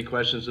or ask any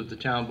questions of the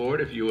town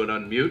board, if you would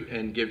unmute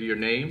and give your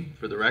name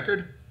for the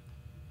record.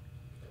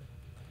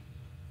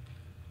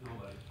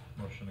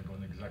 Motion to go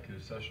into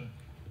executive session.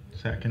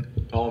 Second.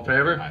 All in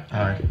favor?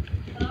 Aye.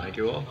 Thank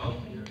you all.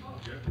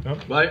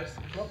 Yep. Bye.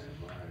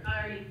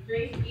 Alright,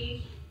 Grace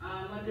H,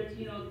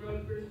 113 Old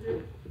Road,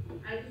 Brewster.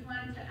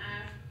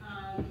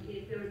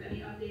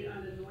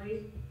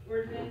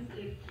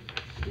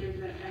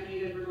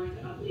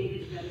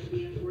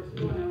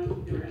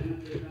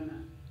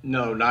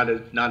 No, not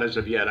as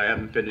of yet. I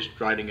haven't finished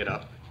writing it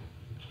up.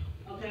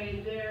 Okay,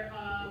 is there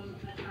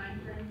a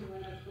time frame for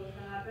when that's supposed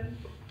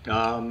to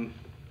happen?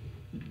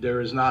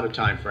 There is not a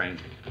time frame.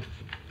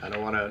 I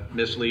don't want to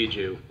mislead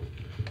you.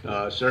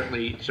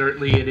 Certainly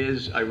it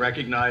is. I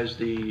recognize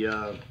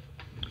the,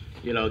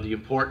 the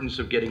importance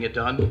of getting it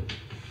done.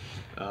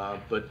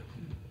 But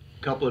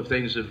a couple of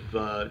things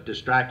have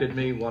distracted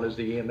me. One is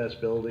the EMS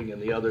building, and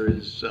the other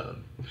is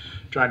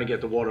trying to get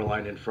the water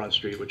line in Front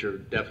Street, which are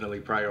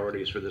definitely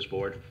priorities for this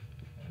board.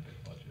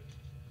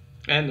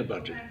 And the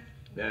budget. Okay.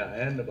 Yeah,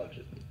 and the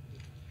budget.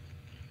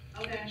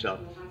 Okay. So.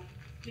 We'll have-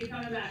 keep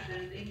coming back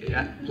then, thank you.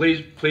 Yeah,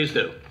 please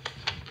do.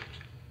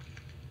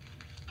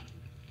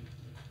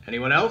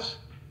 Anyone else?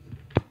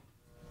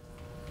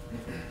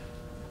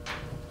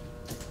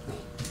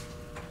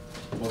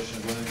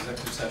 Motion to go into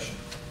executive session.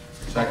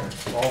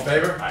 Second. All in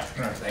favor? Aye.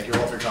 Thank you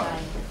all for your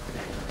time.